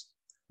 because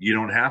you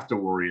don't have to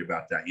worry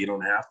about that. You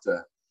don't have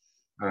to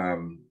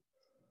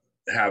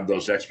have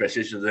those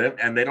expectations,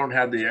 and they don't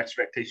have the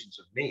expectations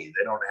of me.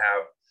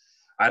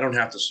 I don't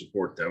have to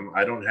support them.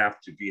 I don't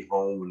have to be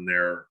home when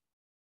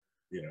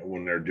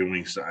they're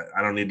doing so.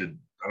 I don't need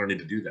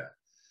to do that.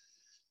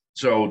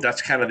 So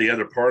that's kind of the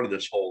other part of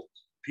this whole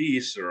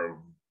piece, or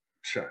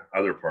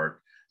other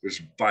part.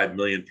 There's 5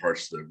 million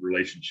parts to the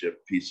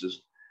relationship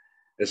pieces.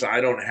 Is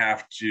I don't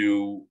have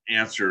to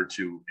answer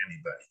to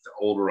anybody. The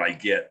older I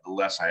get, the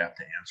less I have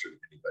to answer to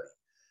anybody.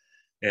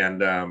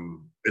 And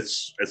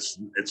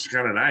it's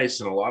kind of nice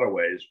in a lot of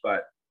ways,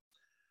 but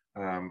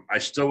I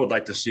still would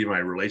like to see my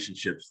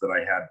relationships that I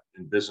had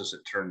in business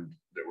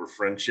that were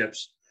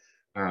friendships,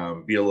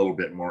 be a little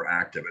bit more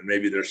active. And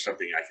maybe there's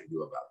something I can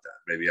do about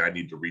that. Maybe I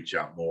need to reach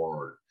out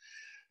more.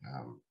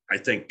 I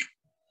think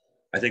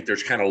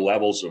there's kind of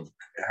levels of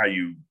how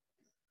you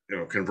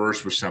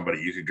converse with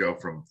somebody. You could go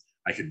from,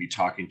 I could be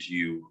talking to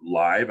you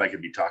live. I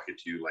could be talking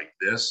to you like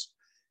this,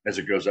 as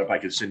it goes up. I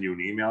could send you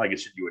an email. I could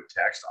send you a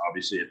text.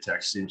 Obviously, a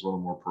text seems a little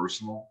more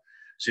personal,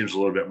 seems a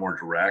little bit more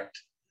direct.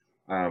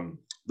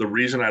 The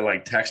reason I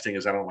like texting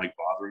is I don't like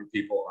bothering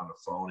people on the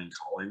phone and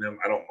calling them.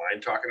 I don't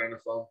mind talking on the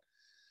phone,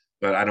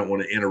 but I don't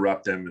want to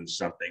interrupt them in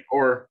something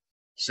or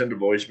send a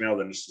voicemail.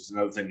 Then this is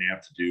another thing they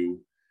have to do.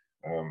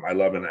 I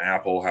love an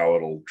Apple how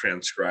it'll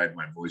transcribe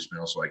my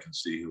voicemail so I can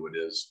see who it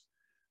is,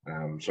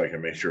 so I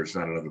can make sure it's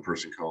not another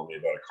person calling me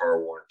about a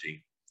car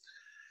warranty.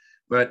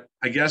 But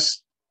I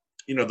guess,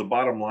 the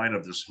bottom line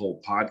of this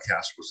whole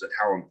podcast was that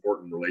how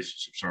important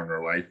relationships are in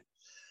our life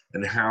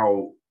and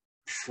how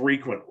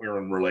frequent we're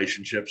in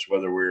relationships,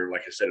 whether we're,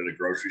 like I said, at a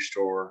grocery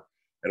store,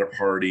 at a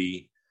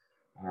party,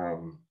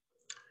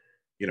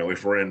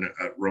 if we're in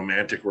a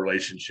romantic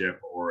relationship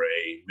or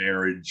a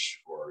marriage,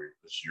 or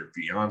it's your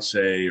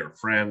fiance or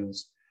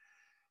friends.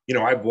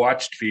 I've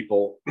watched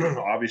people,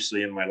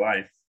 obviously in my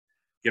life,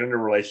 get into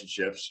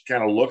relationships,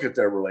 kind of look at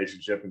their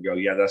relationship and go,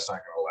 yeah, that's not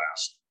going to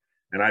last.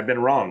 And I've been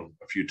wrong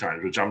a few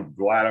times, which I'm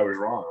glad I was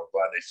wrong. I'm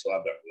glad they still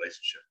have that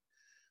relationship.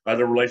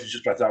 Other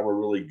relationships I thought were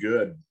really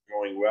good,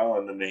 going well,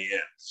 and then they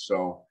end.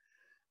 So,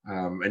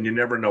 and you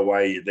never know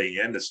why they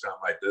end. It's not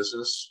my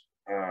business.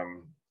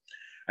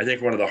 I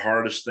think one of the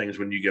hardest things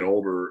when you get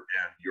older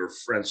and your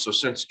friends. So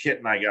since Kit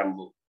and I got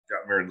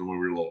married when we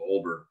were a little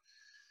older,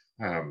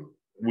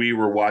 we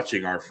were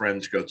watching our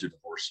friends go through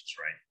divorces,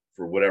 right?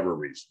 For whatever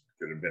reason.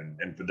 Could have been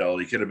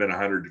infidelity, could have been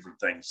 100 different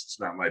things. It's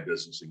not my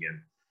business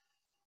again.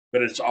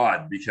 But it's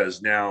odd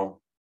because now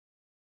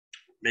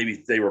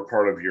maybe they were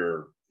part of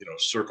your,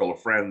 circle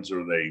of friends,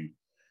 or they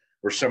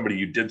were somebody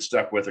you did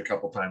stuff with a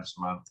couple times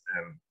a month.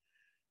 And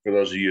for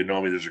those of you who know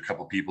me, there's a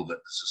couple people that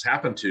this has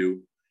happened to.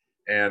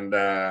 And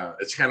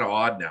it's kind of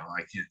odd now.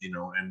 I can't,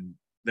 and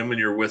then when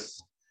you're with,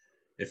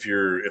 if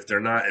you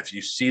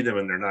see them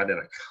and they're not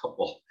a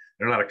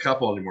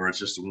couple anymore, it's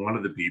just one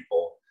of the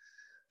people,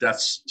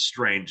 that's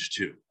strange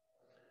too.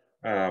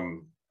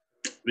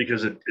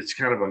 Because it's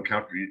kind of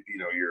uncomfortable,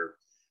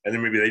 and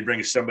then maybe they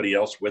bring somebody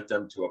else with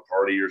them to a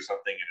party or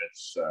something.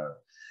 And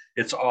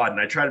it's odd. And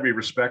I try to be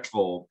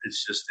respectful.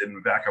 It's just in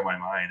the back of my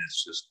mind.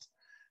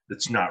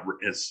 It's not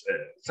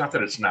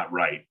that it's not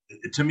right.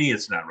 To me,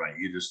 it's not right.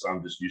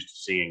 I'm just used to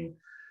seeing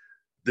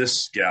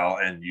this gal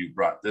and you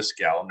brought this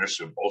gal, and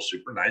they're both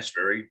super nice.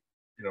 Very,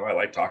 I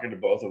like talking to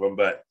both of them,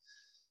 but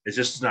it's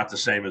just not the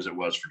same as it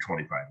was for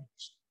 25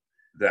 years.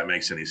 If that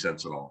makes any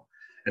sense at all.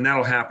 And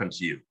that'll happen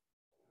to you.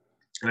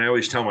 And I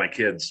always tell my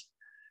kids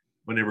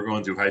when they were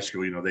going through high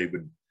school,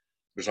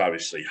 there's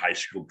obviously high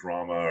school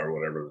drama or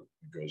whatever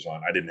goes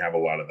on. I didn't have a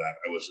lot of that.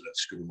 I wasn't at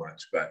school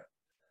much, but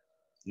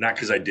not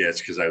because I did, it's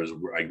because I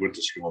went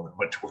to school and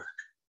went to work.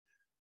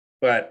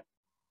 But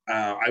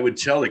I would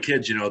tell the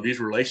kids, these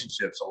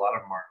relationships, a lot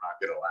of them are not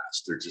going to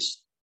last. They're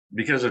just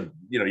because of,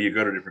 you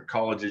go to different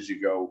colleges,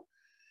 you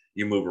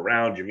move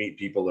around, you meet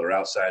people that are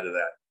outside of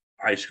that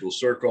high school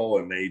circle,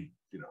 and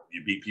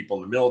you meet people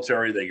in the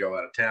military, they go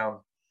out of town.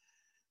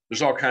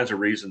 There's all kinds of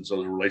reasons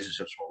those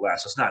relationships won't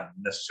last. It's not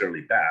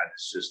necessarily bad.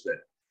 It's just that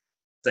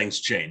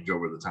things change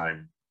over the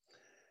time.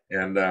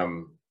 And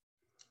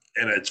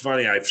it's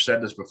funny, I've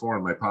said this before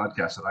in my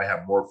podcast, that I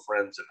have more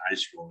friends in high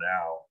school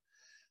now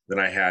than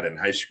I had in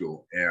high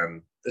school.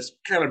 And it's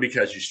kind of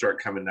because you start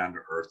coming down to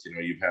earth.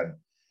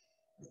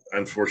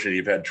 Unfortunately,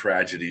 you've had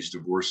tragedies,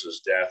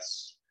 divorces,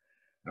 deaths,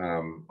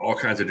 all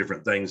kinds of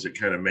different things that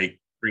kind of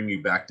bring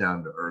you back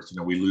down to earth.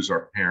 We lose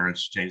our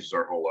parents, changes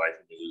our whole life,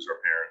 and we lose our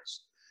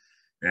parents.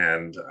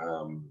 And,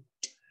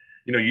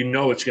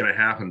 it's going to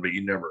happen, but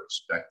you never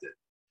expect it.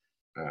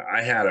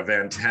 I had a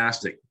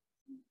fantastic,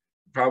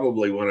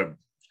 probably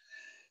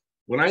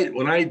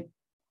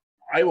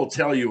I will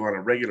tell you on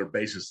a regular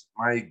basis,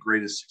 my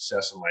greatest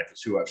success in life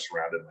is who I've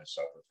surrounded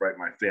myself with, right?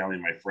 My family,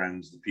 my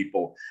friends, the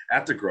people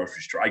at the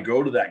grocery store. I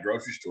go to that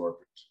grocery store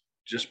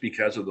just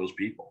because of those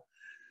people,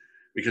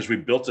 because we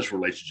built this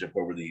relationship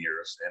over the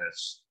years, and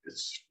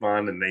it's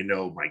fun, and they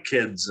know my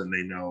kids, and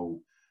they know,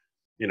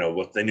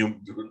 what they know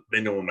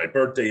when my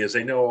birthday is.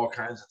 They know all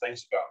kinds of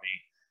things about me,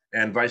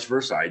 and vice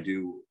versa. I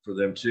do for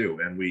them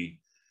too. And we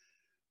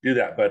do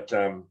that. But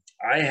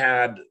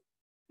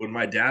when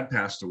my dad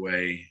passed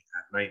away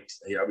at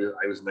 19,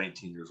 I was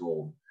 19 years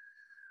old.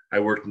 I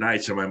worked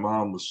nights, and my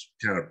mom was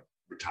kind of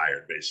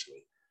retired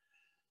basically.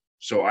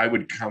 So I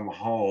would come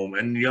home,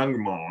 and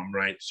young mom,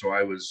 right? So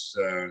I was,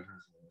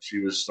 she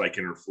was like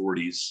in her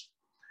 40s,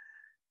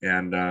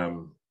 and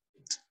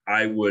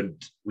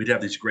we'd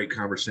have these great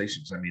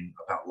conversations.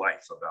 About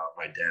life, about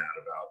my dad,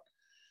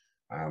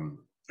 about,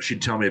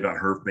 she'd tell me about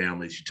her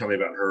family. She'd tell me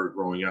about her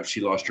growing up. She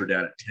lost her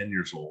dad at 10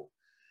 years old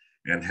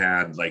and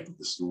had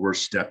the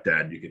worst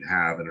stepdad you could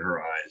have in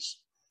her eyes.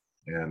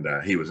 And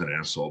he was an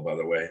asshole, by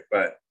the way.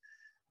 But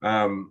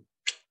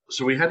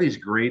so we had these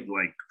great,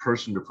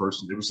 person to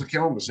person. It was like, I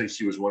almost say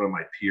she was one of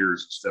my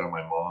peers instead of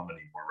my mom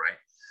anymore, right?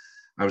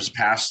 I was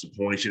past the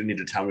point. She didn't need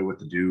to tell me what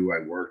to do. I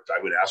worked.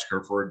 I would ask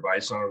her for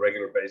advice on a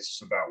regular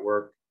basis about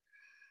work.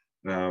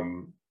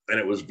 And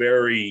it was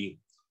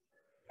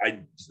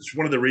it's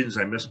one of the reasons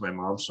I miss my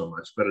mom so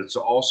much, but it's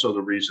also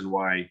the reason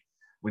why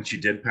when she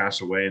did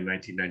pass away in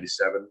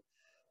 1997,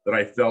 that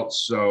I felt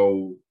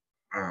so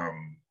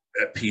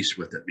at peace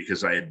with it,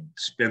 because I had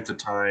spent the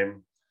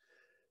time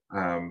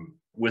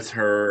with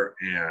her,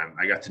 and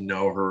I got to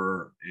know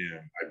her,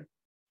 and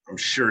I'm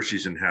sure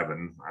she's in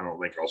heaven. I don't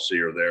think I'll see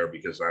her there,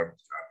 because I'm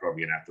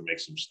probably gonna have to make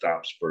some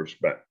stops first,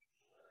 but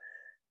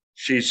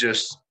she's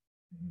just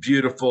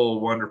beautiful,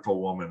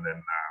 wonderful woman.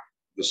 And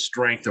the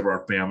strength of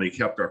our family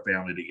kept our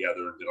family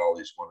together and did all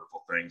these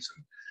wonderful things.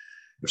 And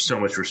there's so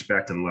much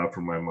respect and love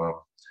from my mom.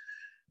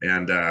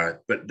 And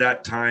but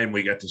that time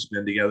we got to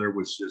spend together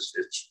was just,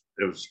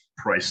 it was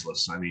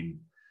priceless. I mean,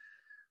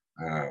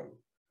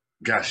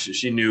 gosh,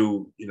 she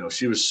knew,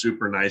 she was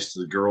super nice to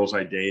the girls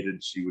I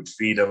dated. She would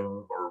feed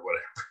them or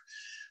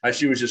whatever.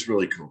 She was just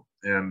really cool.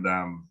 And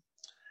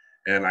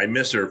I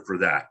miss her for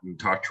that, and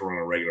talk to her on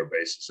a regular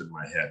basis in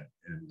my head.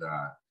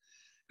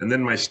 And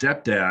then my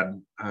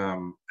stepdad,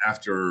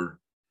 after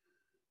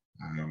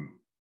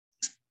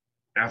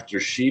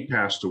she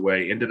passed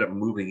away, ended up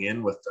moving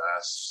in with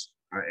us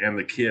and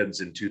the kids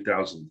in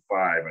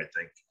 2005. I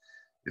think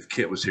if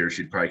Kit was here,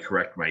 she'd probably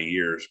correct my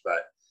years.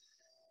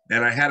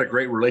 And I had a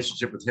great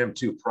relationship with him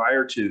too.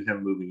 Prior to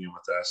him moving in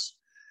with us,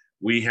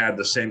 we had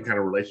the same kind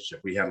of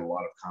relationship. We had a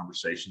lot of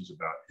conversations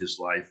about his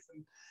life,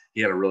 and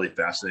he had a really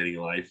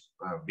fascinating life,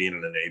 being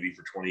in the Navy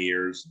for 20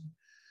 years, and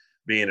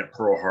being at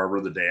Pearl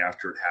Harbor the day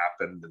after it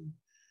happened.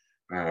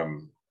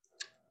 And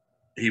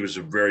he was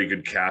a very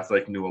good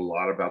Catholic, knew a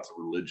lot about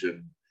the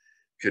religion,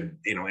 could,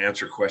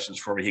 answer questions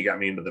for me. He got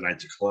me into the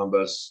Knights of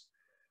Columbus,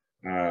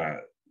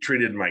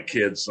 treated my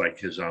kids like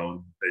his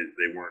own.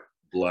 They weren't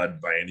blood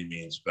by any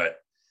means, but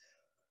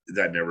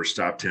that never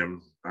stopped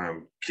him.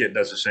 Kit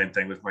does the same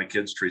thing with my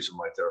kids, treats them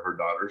like they're her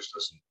daughters.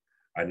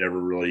 I never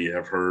really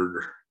have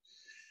heard,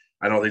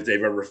 I don't think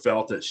they've ever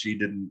felt that she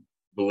didn't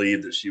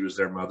believe that she was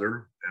their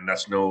mother. And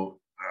that's no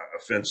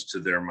offense to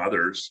their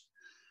mothers.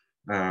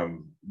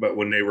 But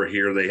when they were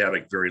here, they had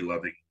a very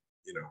loving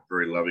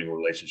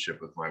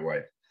relationship with my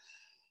wife.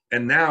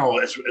 And now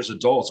as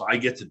adults, I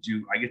get to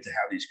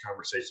have these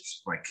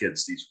conversations with my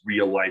kids, these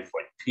real life,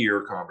 like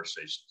peer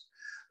conversations.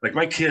 Like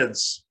my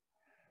kids,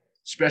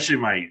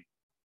 especially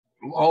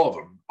all of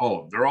them,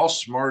 they're all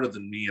smarter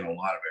than me in a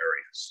lot of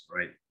areas,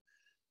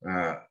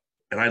 right?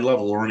 And I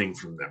love learning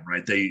from them,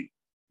 right?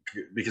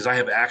 Because I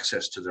have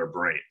access to their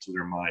brain, to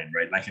their mind,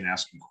 right? And I can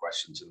ask them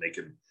questions, and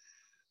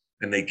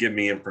they give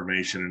me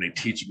information, and they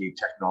teach me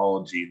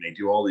technology, and they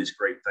do all these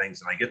great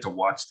things. And I get to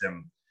watch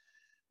them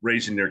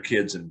raising their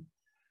kids. And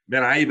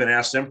man, I even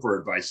ask them for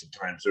advice at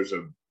times. There's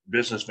a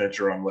business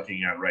venture I'm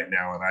looking at right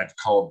now, and I've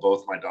called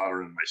both my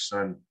daughter and my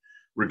son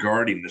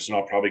regarding this, and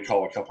I'll probably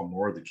call a couple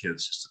more of the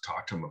kids just to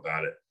talk to them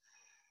about it.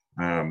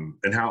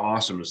 And how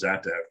awesome is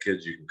that, to have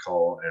kids you can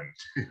call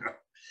and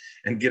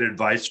and get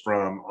advice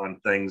from on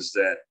things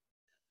that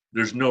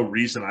there's no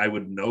reason I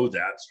would know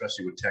that,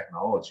 especially with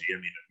technology. I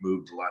mean, it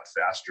moved a lot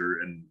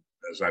faster, and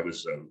as I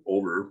was an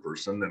older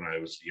person than I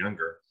was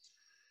younger.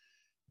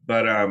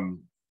 But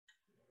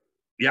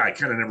yeah, I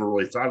kind of never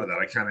really thought of that.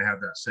 I kind of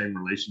have that same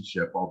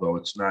relationship, although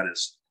it's not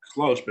as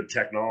close, but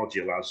technology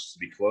allows us to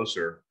be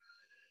closer.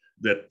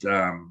 That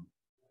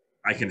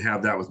I can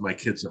have that with my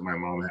kids that my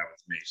mom had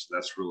with me. So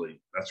that's really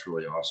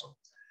awesome.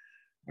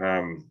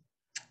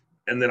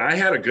 And then I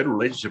had a good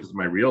relationship with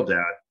my real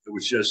dad. It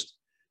was just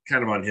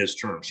kind of on his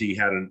terms. He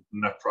had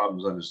enough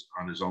problems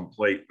on his own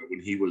plate, but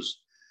when he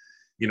was,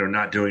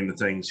 not doing the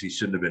things he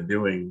shouldn't have been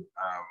doing,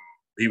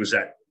 he was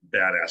that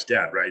badass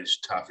dad, right? He's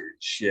tough as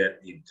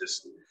shit.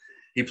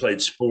 He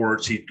played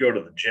sports. He'd go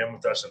to the gym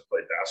with us and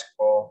play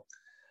basketball.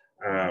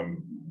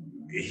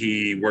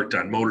 He worked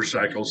on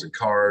motorcycles and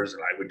cars,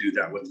 and I would do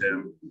that with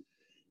him.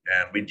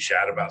 And we'd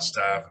chat about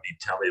stuff, and he'd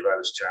tell me about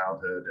his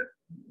childhood.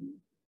 And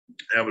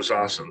that was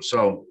awesome.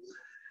 So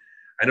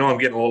I know I'm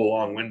getting a little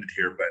long-winded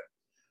here, but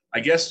I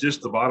guess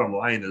just the bottom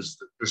line is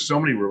that there's so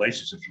many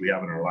relationships we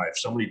have in our life,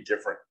 so many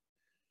different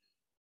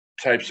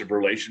types of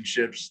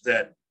relationships,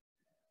 that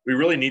we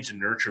really need to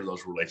nurture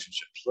those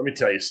relationships. Let me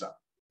tell you something.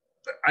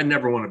 I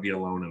never want to be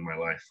alone in my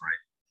life,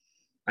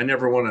 right? I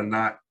never want to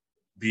not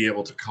be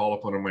able to call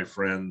up one of my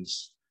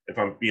friends if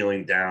I'm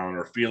feeling down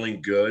or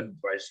feeling good,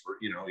 vice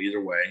versa,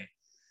 either way,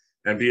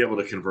 and be able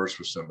to converse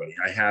with somebody.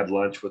 I had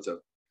lunch with a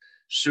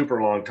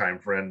super long time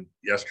friend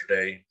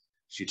yesterday.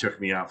 She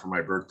took me out for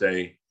my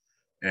birthday,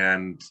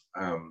 and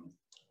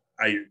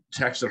I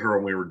texted her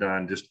when we were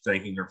done, just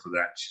thanking her for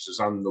that. She says,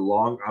 I'm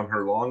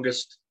her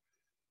longest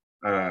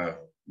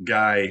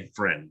guy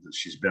friend that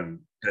she's been.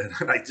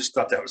 And I just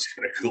thought that was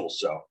kind of cool.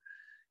 So,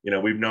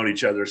 we've known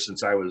each other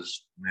since I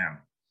was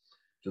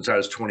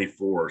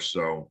 24.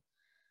 So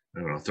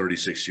I don't know,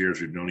 36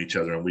 years we've known each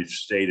other, and we've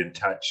stayed in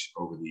touch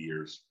over the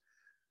years.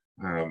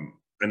 And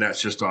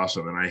that's just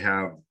awesome. And I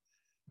have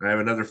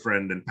another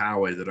friend in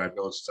Poway that I've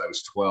known since I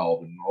was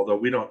 12. And although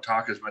we don't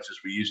talk as much as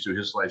we used to,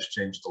 his life's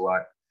changed a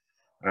lot.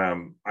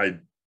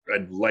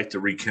 I'd like to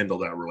rekindle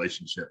that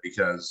relationship,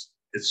 because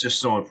it's just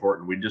so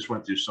important. We just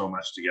went through so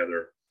much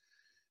together,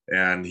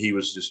 and he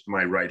was just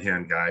my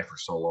right-hand guy for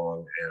so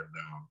long. And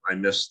I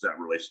miss that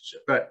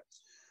relationship, but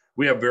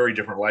we have very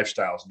different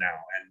lifestyles now.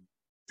 And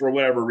for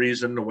whatever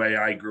reason, the way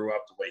I grew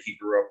up, the way he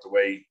grew up, the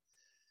way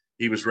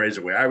he was raised,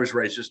 the way I was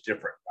raised, just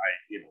different.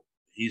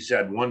 He's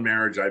had one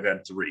marriage, I've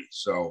had three.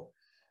 So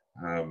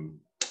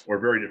we're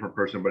a very different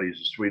person, but he's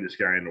the sweetest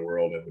guy in the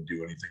world and would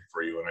do anything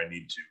for you. And I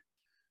need to,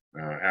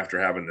 after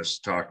having this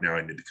talk now,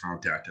 I need to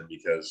contact him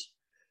because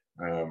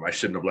I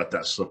shouldn't have let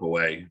that slip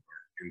away.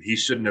 And he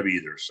shouldn't have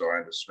either. So I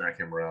had to smack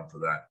him around for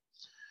that.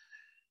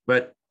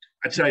 But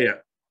I tell you,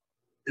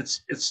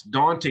 it's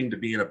daunting to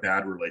be in a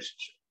bad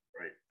relationship,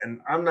 right? And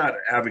I'm not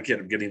an advocate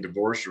of getting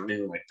divorced or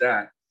anything like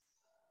that.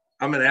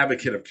 I'm an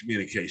advocate of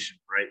communication,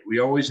 right? We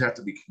always have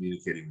to be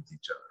communicating with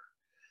each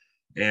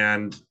other.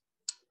 And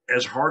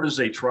as hard as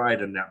they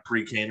tried in that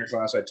pre-Caner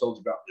class I told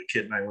you about, the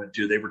kid and I went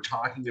to, they were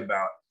talking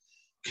about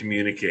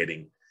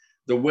communicating.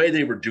 The way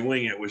they were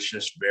doing it was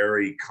just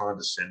very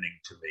condescending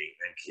to me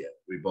and Kit.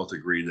 We both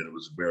agreed that it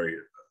was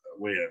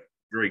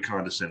very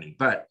condescending.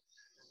 But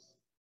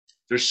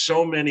there's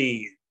so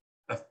many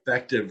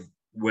effective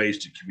ways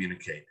to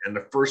communicate. And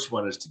the first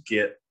one is to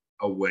get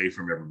away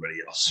from everybody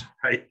else,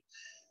 right?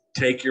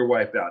 Take your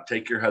wife out,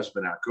 take your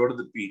husband out, go to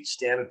the beach,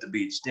 stand at the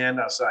beach, stand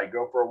outside,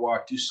 go for a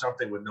walk, do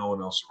something with no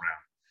one else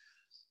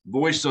around.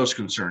 Voice those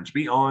concerns,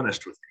 be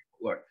honest with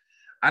people. Look,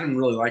 I didn't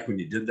really like when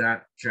you did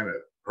that, kind of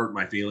hurt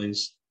my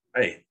feelings.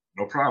 Hey,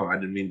 no problem. I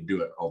didn't mean to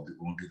do it. Won't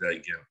do that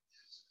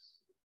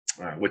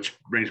again. Which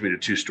brings me to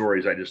two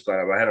stories I just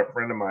thought of. I had a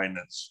friend of mine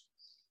that's,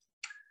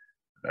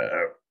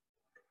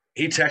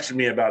 he texted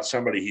me about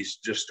somebody he's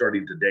just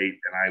starting to date,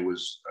 and I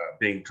was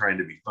trying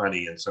to be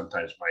funny, and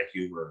sometimes my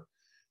humor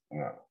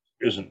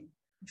isn't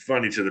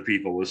funny to the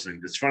people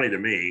listening. It's funny to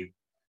me.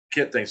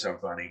 Kit thinks I'm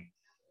funny,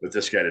 but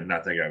this guy did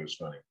not think I was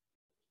funny.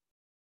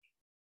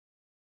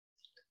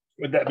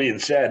 With that being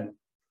said,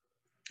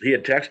 he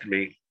texted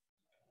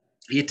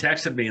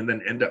me and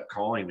then ended up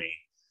calling me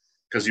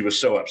because he was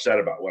so upset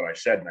about what I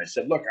said. And I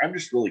said, look, I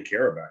just really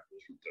care about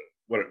this,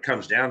 what it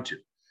comes down to.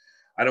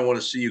 I don't want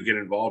to see you get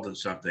involved in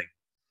something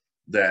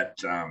that,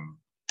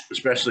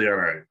 especially on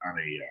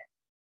a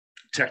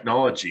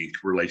technology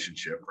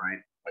relationship, right?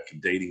 Like a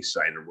dating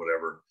site or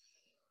whatever,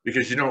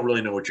 because you don't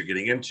really know what you're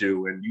getting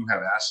into, and you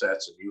have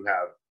assets, and you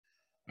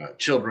have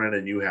children,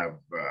 and you have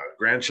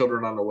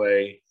grandchildren on the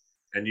way,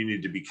 and you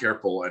need to be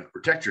careful and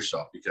protect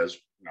yourself because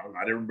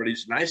not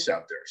everybody's nice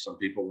out there. Some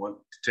people want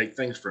to take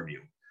things from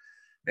you,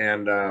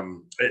 and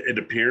it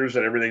appears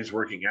that everything's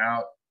working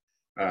out.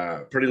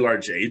 Pretty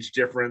large age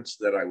difference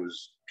that I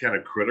was kind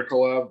of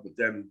critical of, but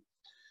then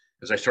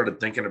as I started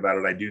thinking about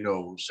it, I do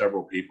know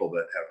several people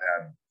that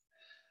have had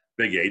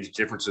big age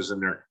differences in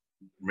their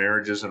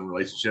marriages and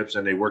relationships,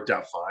 and they worked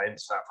out fine.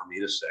 It's not for me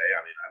to say.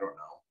 I mean, I don't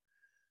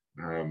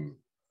know.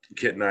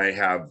 Kit and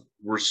I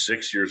we're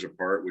 6 years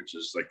apart, which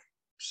is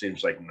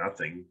seems like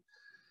nothing.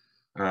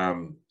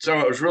 So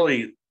it was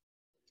really,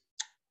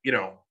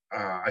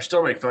 I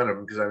still make fun of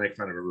him because I make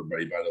fun of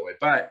everybody, by the way.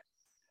 But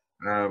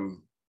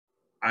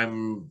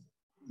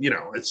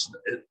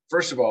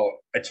first of all,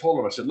 I told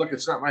him, I said, look,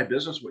 it's not my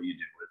business what you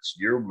do. It's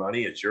your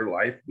money. It's your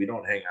life. We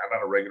don't hang out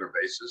on a regular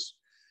basis.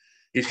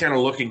 He's kind of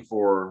looking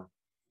for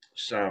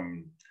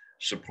some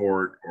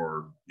support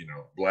or,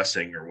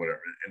 blessing or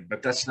whatever.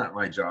 But that's not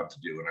my job to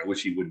do. And I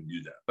wish he wouldn't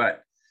do that,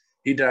 but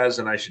he does.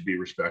 And I should be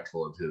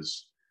respectful of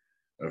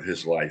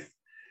his life.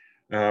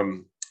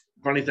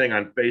 Funny thing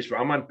on Facebook,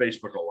 I'm on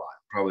Facebook a lot,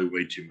 probably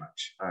way too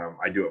much.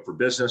 I do it for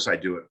business. I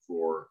do it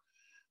for,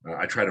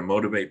 I try to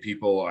motivate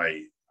people.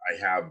 I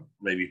have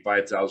maybe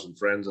 5,000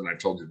 friends, and I've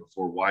told you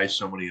before why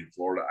so many in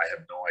Florida. I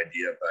have no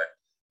idea, but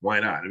why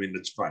not? I mean,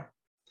 it's fun.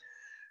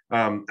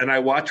 And I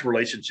watch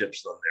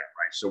relationships on there,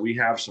 right? So we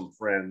have some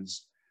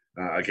friends,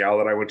 a gal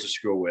that I went to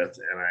school with,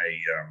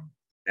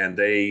 and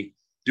they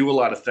do a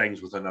lot of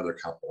things with another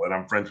couple, and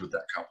I'm friends with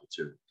that couple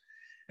too.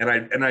 And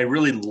I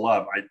really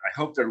love, I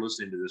hope they're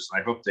listening to this,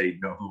 and I hope they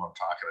know who I'm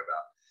talking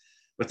about.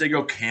 But they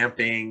go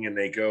camping, and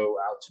they go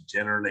out to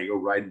dinner, and they go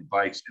riding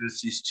bikes. And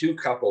it's these two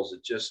couples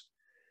that just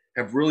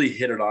have really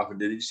hit it off, and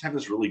they just have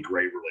this really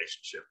great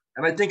relationship.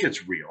 And I think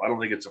it's real. I don't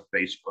think it's a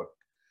Facebook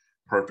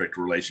perfect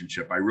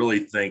relationship. I really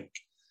think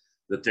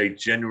that they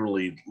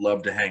genuinely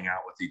love to hang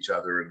out with each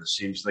other, and it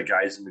seems the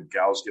guys and the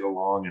gals get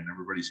along, and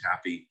everybody's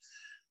happy.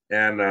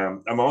 And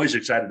I'm always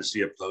excited to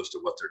see up close to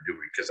what they're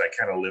doing because I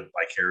kind of live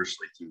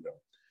vicariously through them.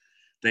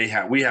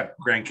 We have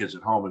grandkids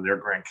at home, and their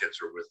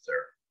grandkids are with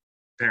their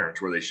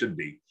parents where they should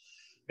be.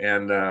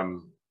 And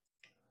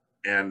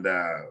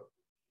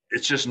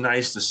it's just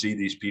nice to see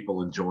these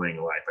people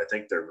enjoying life. I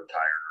think they're retired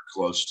or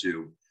close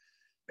to,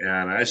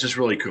 and it's just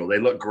really cool. They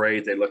look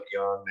great. They look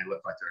young. They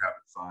look like they're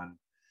having fun.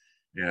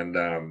 And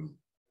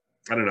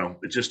I don't know,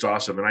 it's just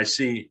awesome. And I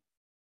see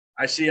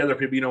other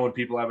people, when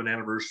people have an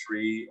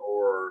anniversary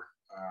or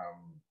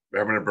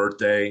having a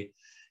birthday,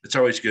 it's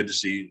always good to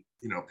see,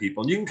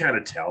 people. And you can kind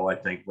of tell, I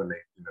think, when they,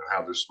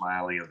 how they're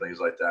smiling and things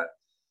like that,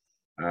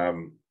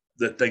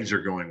 that things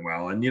are going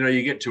well. And,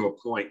 you get to a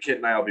point, Kit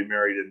and I will be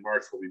married in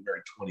March. We'll be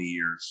married 20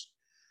 years.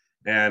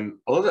 And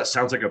although that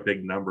sounds like a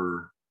big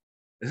number,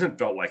 it hasn't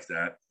felt like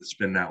that. It's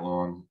been that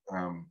long.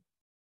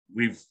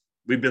 We've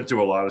been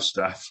through a lot of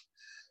stuff.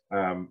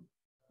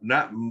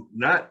 Not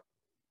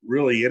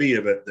really any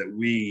of it that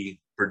we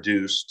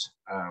produced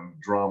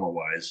drama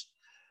wise.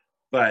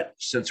 But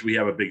since we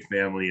have a big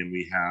family and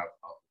we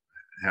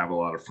have a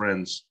lot of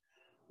friends,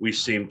 we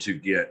seem to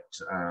get,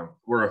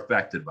 we're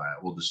affected by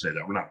it. We'll just say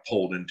that. We're not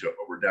pulled into it,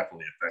 but we're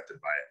definitely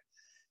affected by it.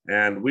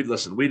 And we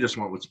just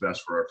want what's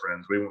best for our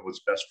friends. We want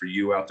what's best for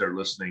you out there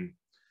listening.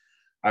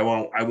 I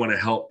want to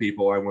help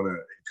people. I want to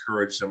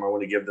encourage them. I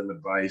want to give them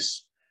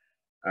advice,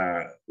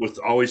 with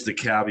always the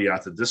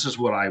caveat that this is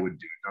what I would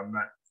do. I'm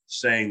not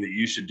saying that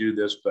you should do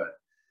this, but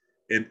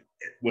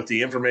with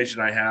the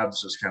information I have,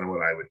 this is kind of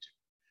what I would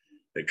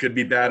do. It could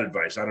be bad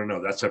advice. I don't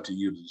know. That's up to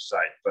you to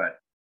decide. But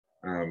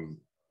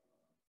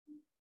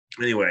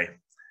anyway,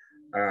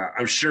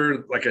 I'm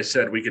sure, like I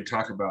said, we could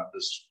talk about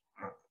this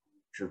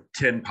for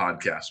 10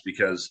 podcasts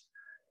because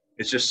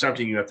it's just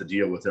something you have to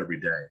deal with every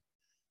day.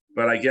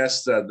 But I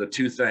guess the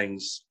two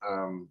things,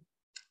 and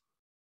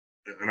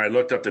I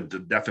looked up the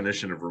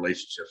definition of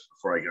relationships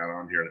before I got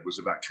on here, and it was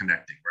about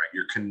connecting, right?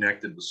 You're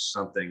connected with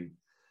something,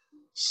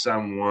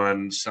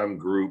 someone, some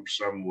group,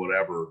 some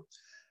whatever.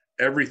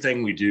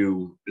 Everything we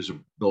do is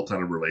built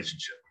on a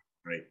relationship,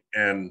 right?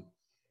 And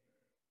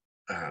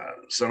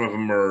some of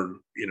them are,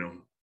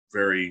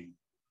 very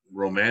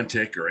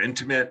romantic or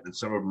intimate, and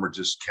some of them are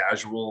just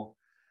casual.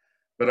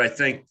 But I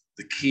think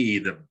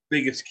the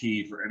biggest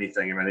key for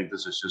anything, and I think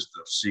this is just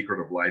the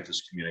secret of life,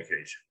 is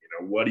communication.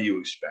 What do you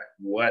expect?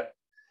 What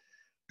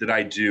did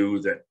I do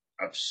that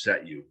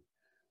upset you?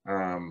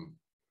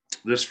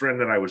 This friend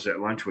that I was at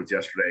lunch with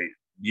yesterday,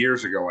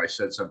 years ago, I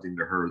said something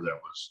to her that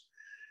was,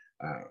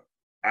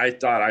 I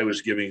thought I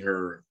was giving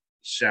her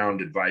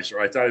sound advice, or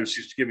I thought I was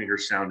just giving her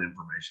sound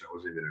information. It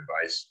wasn't even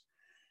advice.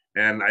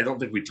 And I don't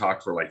think we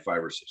talked for like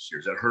 5 or 6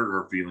 years. That hurt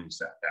her feelings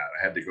that bad.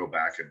 I had to go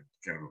back and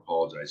kind of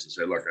apologize and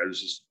say, look,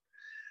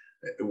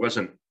 it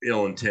wasn't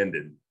ill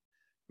intended,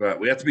 but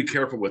we have to be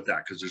careful with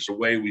that because there's a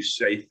way we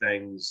say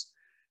things.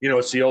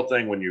 It's the old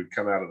thing when you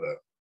come out of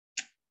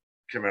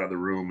the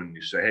room and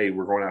you say, hey,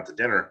 we're going out to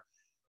dinner.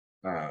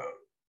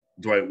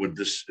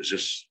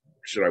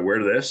 Should I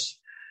wear this?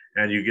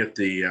 And you get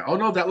oh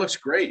no, that looks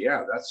great.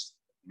 Yeah,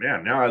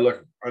 now I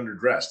look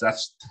underdressed.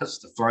 That's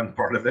the fun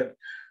part of it.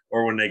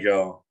 Or when they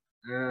go,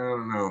 I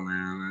don't know,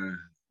 man.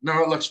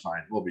 No, it looks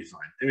fine. We'll be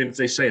fine. I mean, if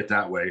they say it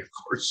that way, of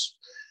course.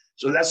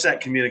 So that's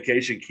that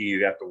communication key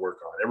you have to work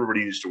on.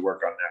 Everybody needs to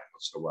work on that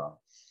once in a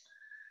while.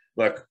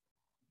 Look,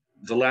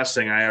 the last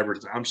thing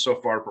I'm so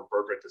far from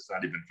perfect, it's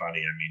not even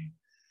funny. I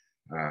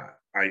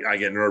mean, I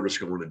get nervous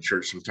going to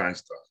church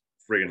sometimes. The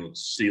friggin'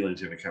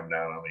 ceiling's going to come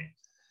down on me.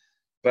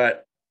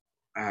 But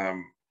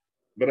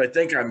I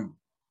think I'm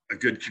a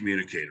good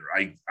communicator.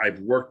 I've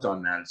worked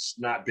on that. It's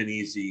not been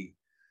easy,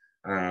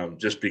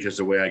 just because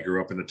the way I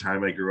grew up and the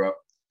time I grew up.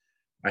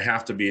 I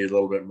have to be a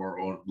little bit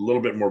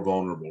more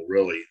vulnerable,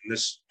 really. And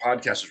this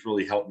podcast has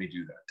really helped me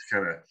do that, to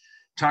kind of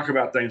talk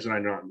about things that I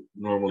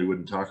normally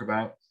wouldn't talk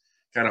about,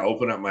 kind of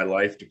open up my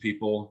life to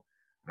people,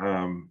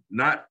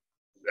 not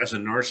as a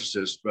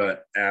narcissist,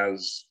 but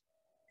as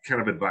kind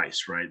of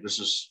advice, right? This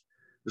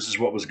is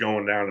what was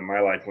going down in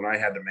my life when I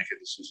had to make a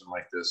decision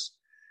like this.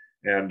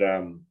 And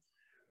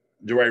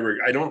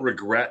I don't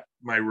regret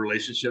my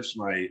relationships,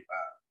 my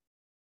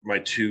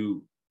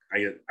two,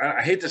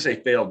 I hate to say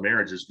failed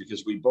marriages,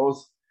 because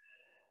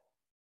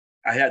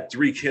I had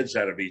 3 kids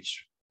out of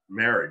each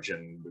marriage,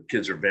 and the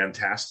kids are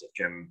fantastic.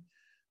 And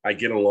I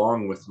get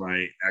along with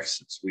my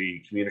exes.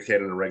 We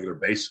communicate on a regular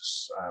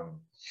basis.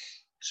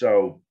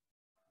 So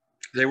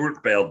they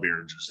weren't failed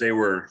marriages. They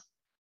were,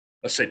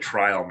 let's say,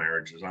 trial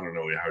marriages. I don't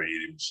know how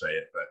you'd even say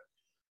it,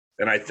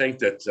 and I think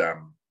that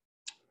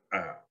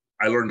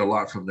I learned a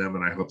lot from them,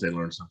 and I hope they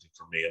learned something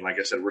from me. And like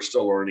I said, we're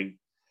still learning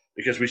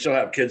because we still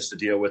have kids to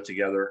deal with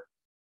together,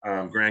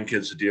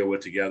 grandkids to deal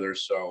with together.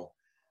 So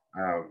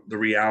the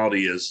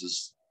reality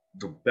is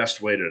the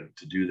best way to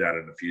do that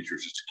in the future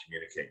is just to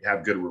communicate,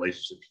 have good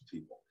relationships with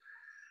people.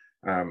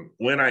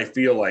 When I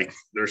feel like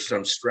there's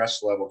some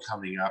stress level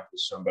coming up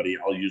with somebody,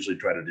 I'll usually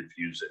try to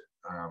diffuse it.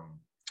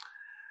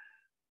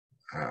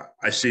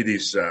 I see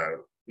these,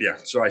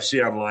 so I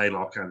see online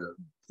all kinds of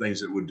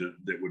things that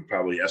would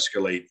probably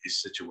escalate a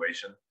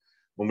situation.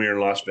 When we were in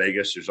Las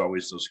Vegas, there's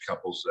always those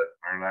couples that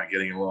are not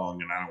getting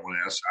along, and I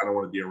don't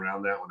want to be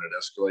around that when it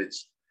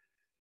escalates.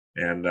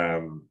 And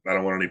I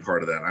don't want any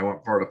part of that. I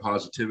want part of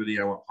positivity.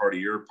 I want part of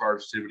your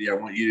positivity. I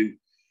want you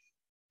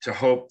to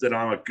hope that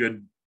I'm a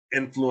good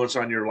influence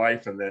on your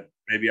life, and that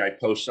maybe I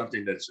post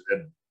something that's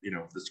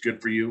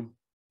good for you.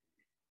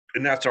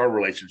 And that's our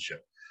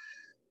relationship.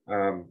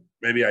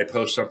 Maybe I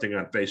post something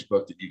on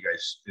Facebook that you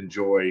guys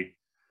enjoy.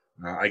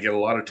 I get a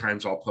lot of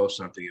times I'll post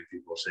something and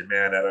people say,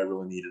 man, Ed, I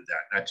really needed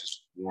that. That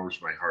just warms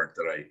my heart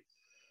that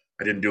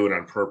I didn't do it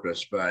on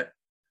purpose, but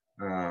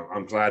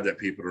I'm glad that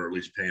people are at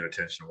least paying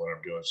attention to what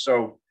I'm doing.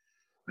 So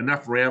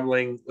enough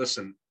rambling.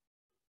 Listen,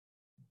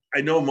 I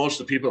know most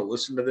of the people that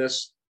listen to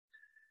this,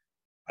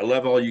 I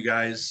love all you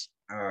guys.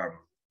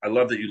 I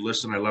love that you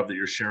listen. I love that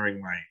you're sharing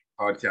my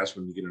podcast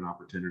when you get an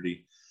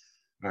opportunity.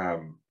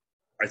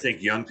 I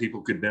think young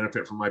people could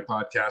benefit from my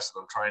podcast,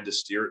 and I'm trying to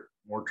steer it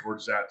more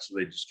towards that, so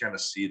they just kind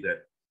of see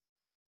that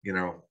You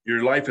know,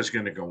 your life is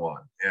going to go on,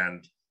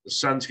 and the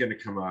sun's going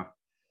to come up,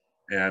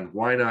 and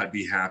why not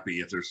be happy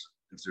if there's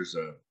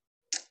a,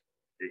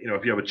 you know,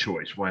 if you have a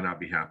choice, why not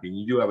be happy? And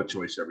you do have a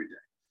choice every day.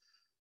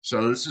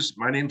 So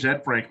my name's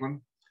Ed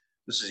Franklin.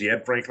 This is the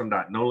Ed Franklin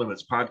No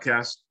Limits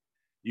podcast.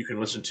 You can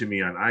listen to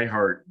me on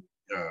iHeart,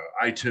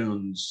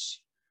 iTunes,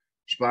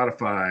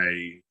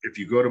 Spotify. If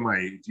you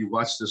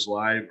watch this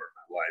live or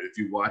not live, if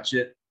you watch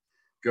it,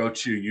 go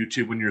to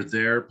YouTube. When you're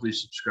there,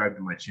 please subscribe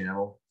to my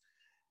channel.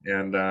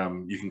 And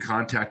you can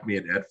contact me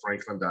at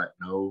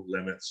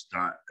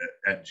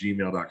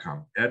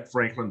edfranklin.nolimits@gmail.com.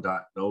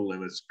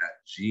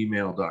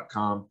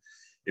 edfranklin.nolimits@gmail.com.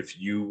 If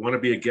you want to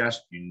be a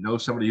guest, you know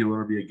somebody who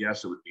want to be a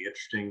guest, it would be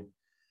interesting.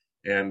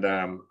 And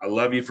I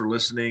love you for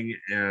listening,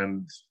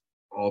 and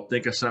I'll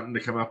think of something to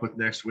come up with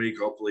next week.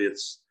 Hopefully it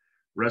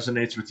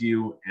resonates with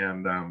you.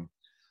 And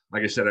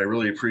like I said, I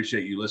really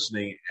appreciate you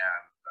listening,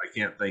 and I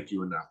can't thank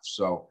you enough.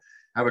 So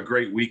have a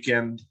great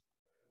weekend,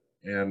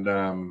 and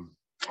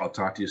I'll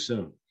talk to you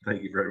soon.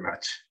 Thank you very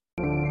much.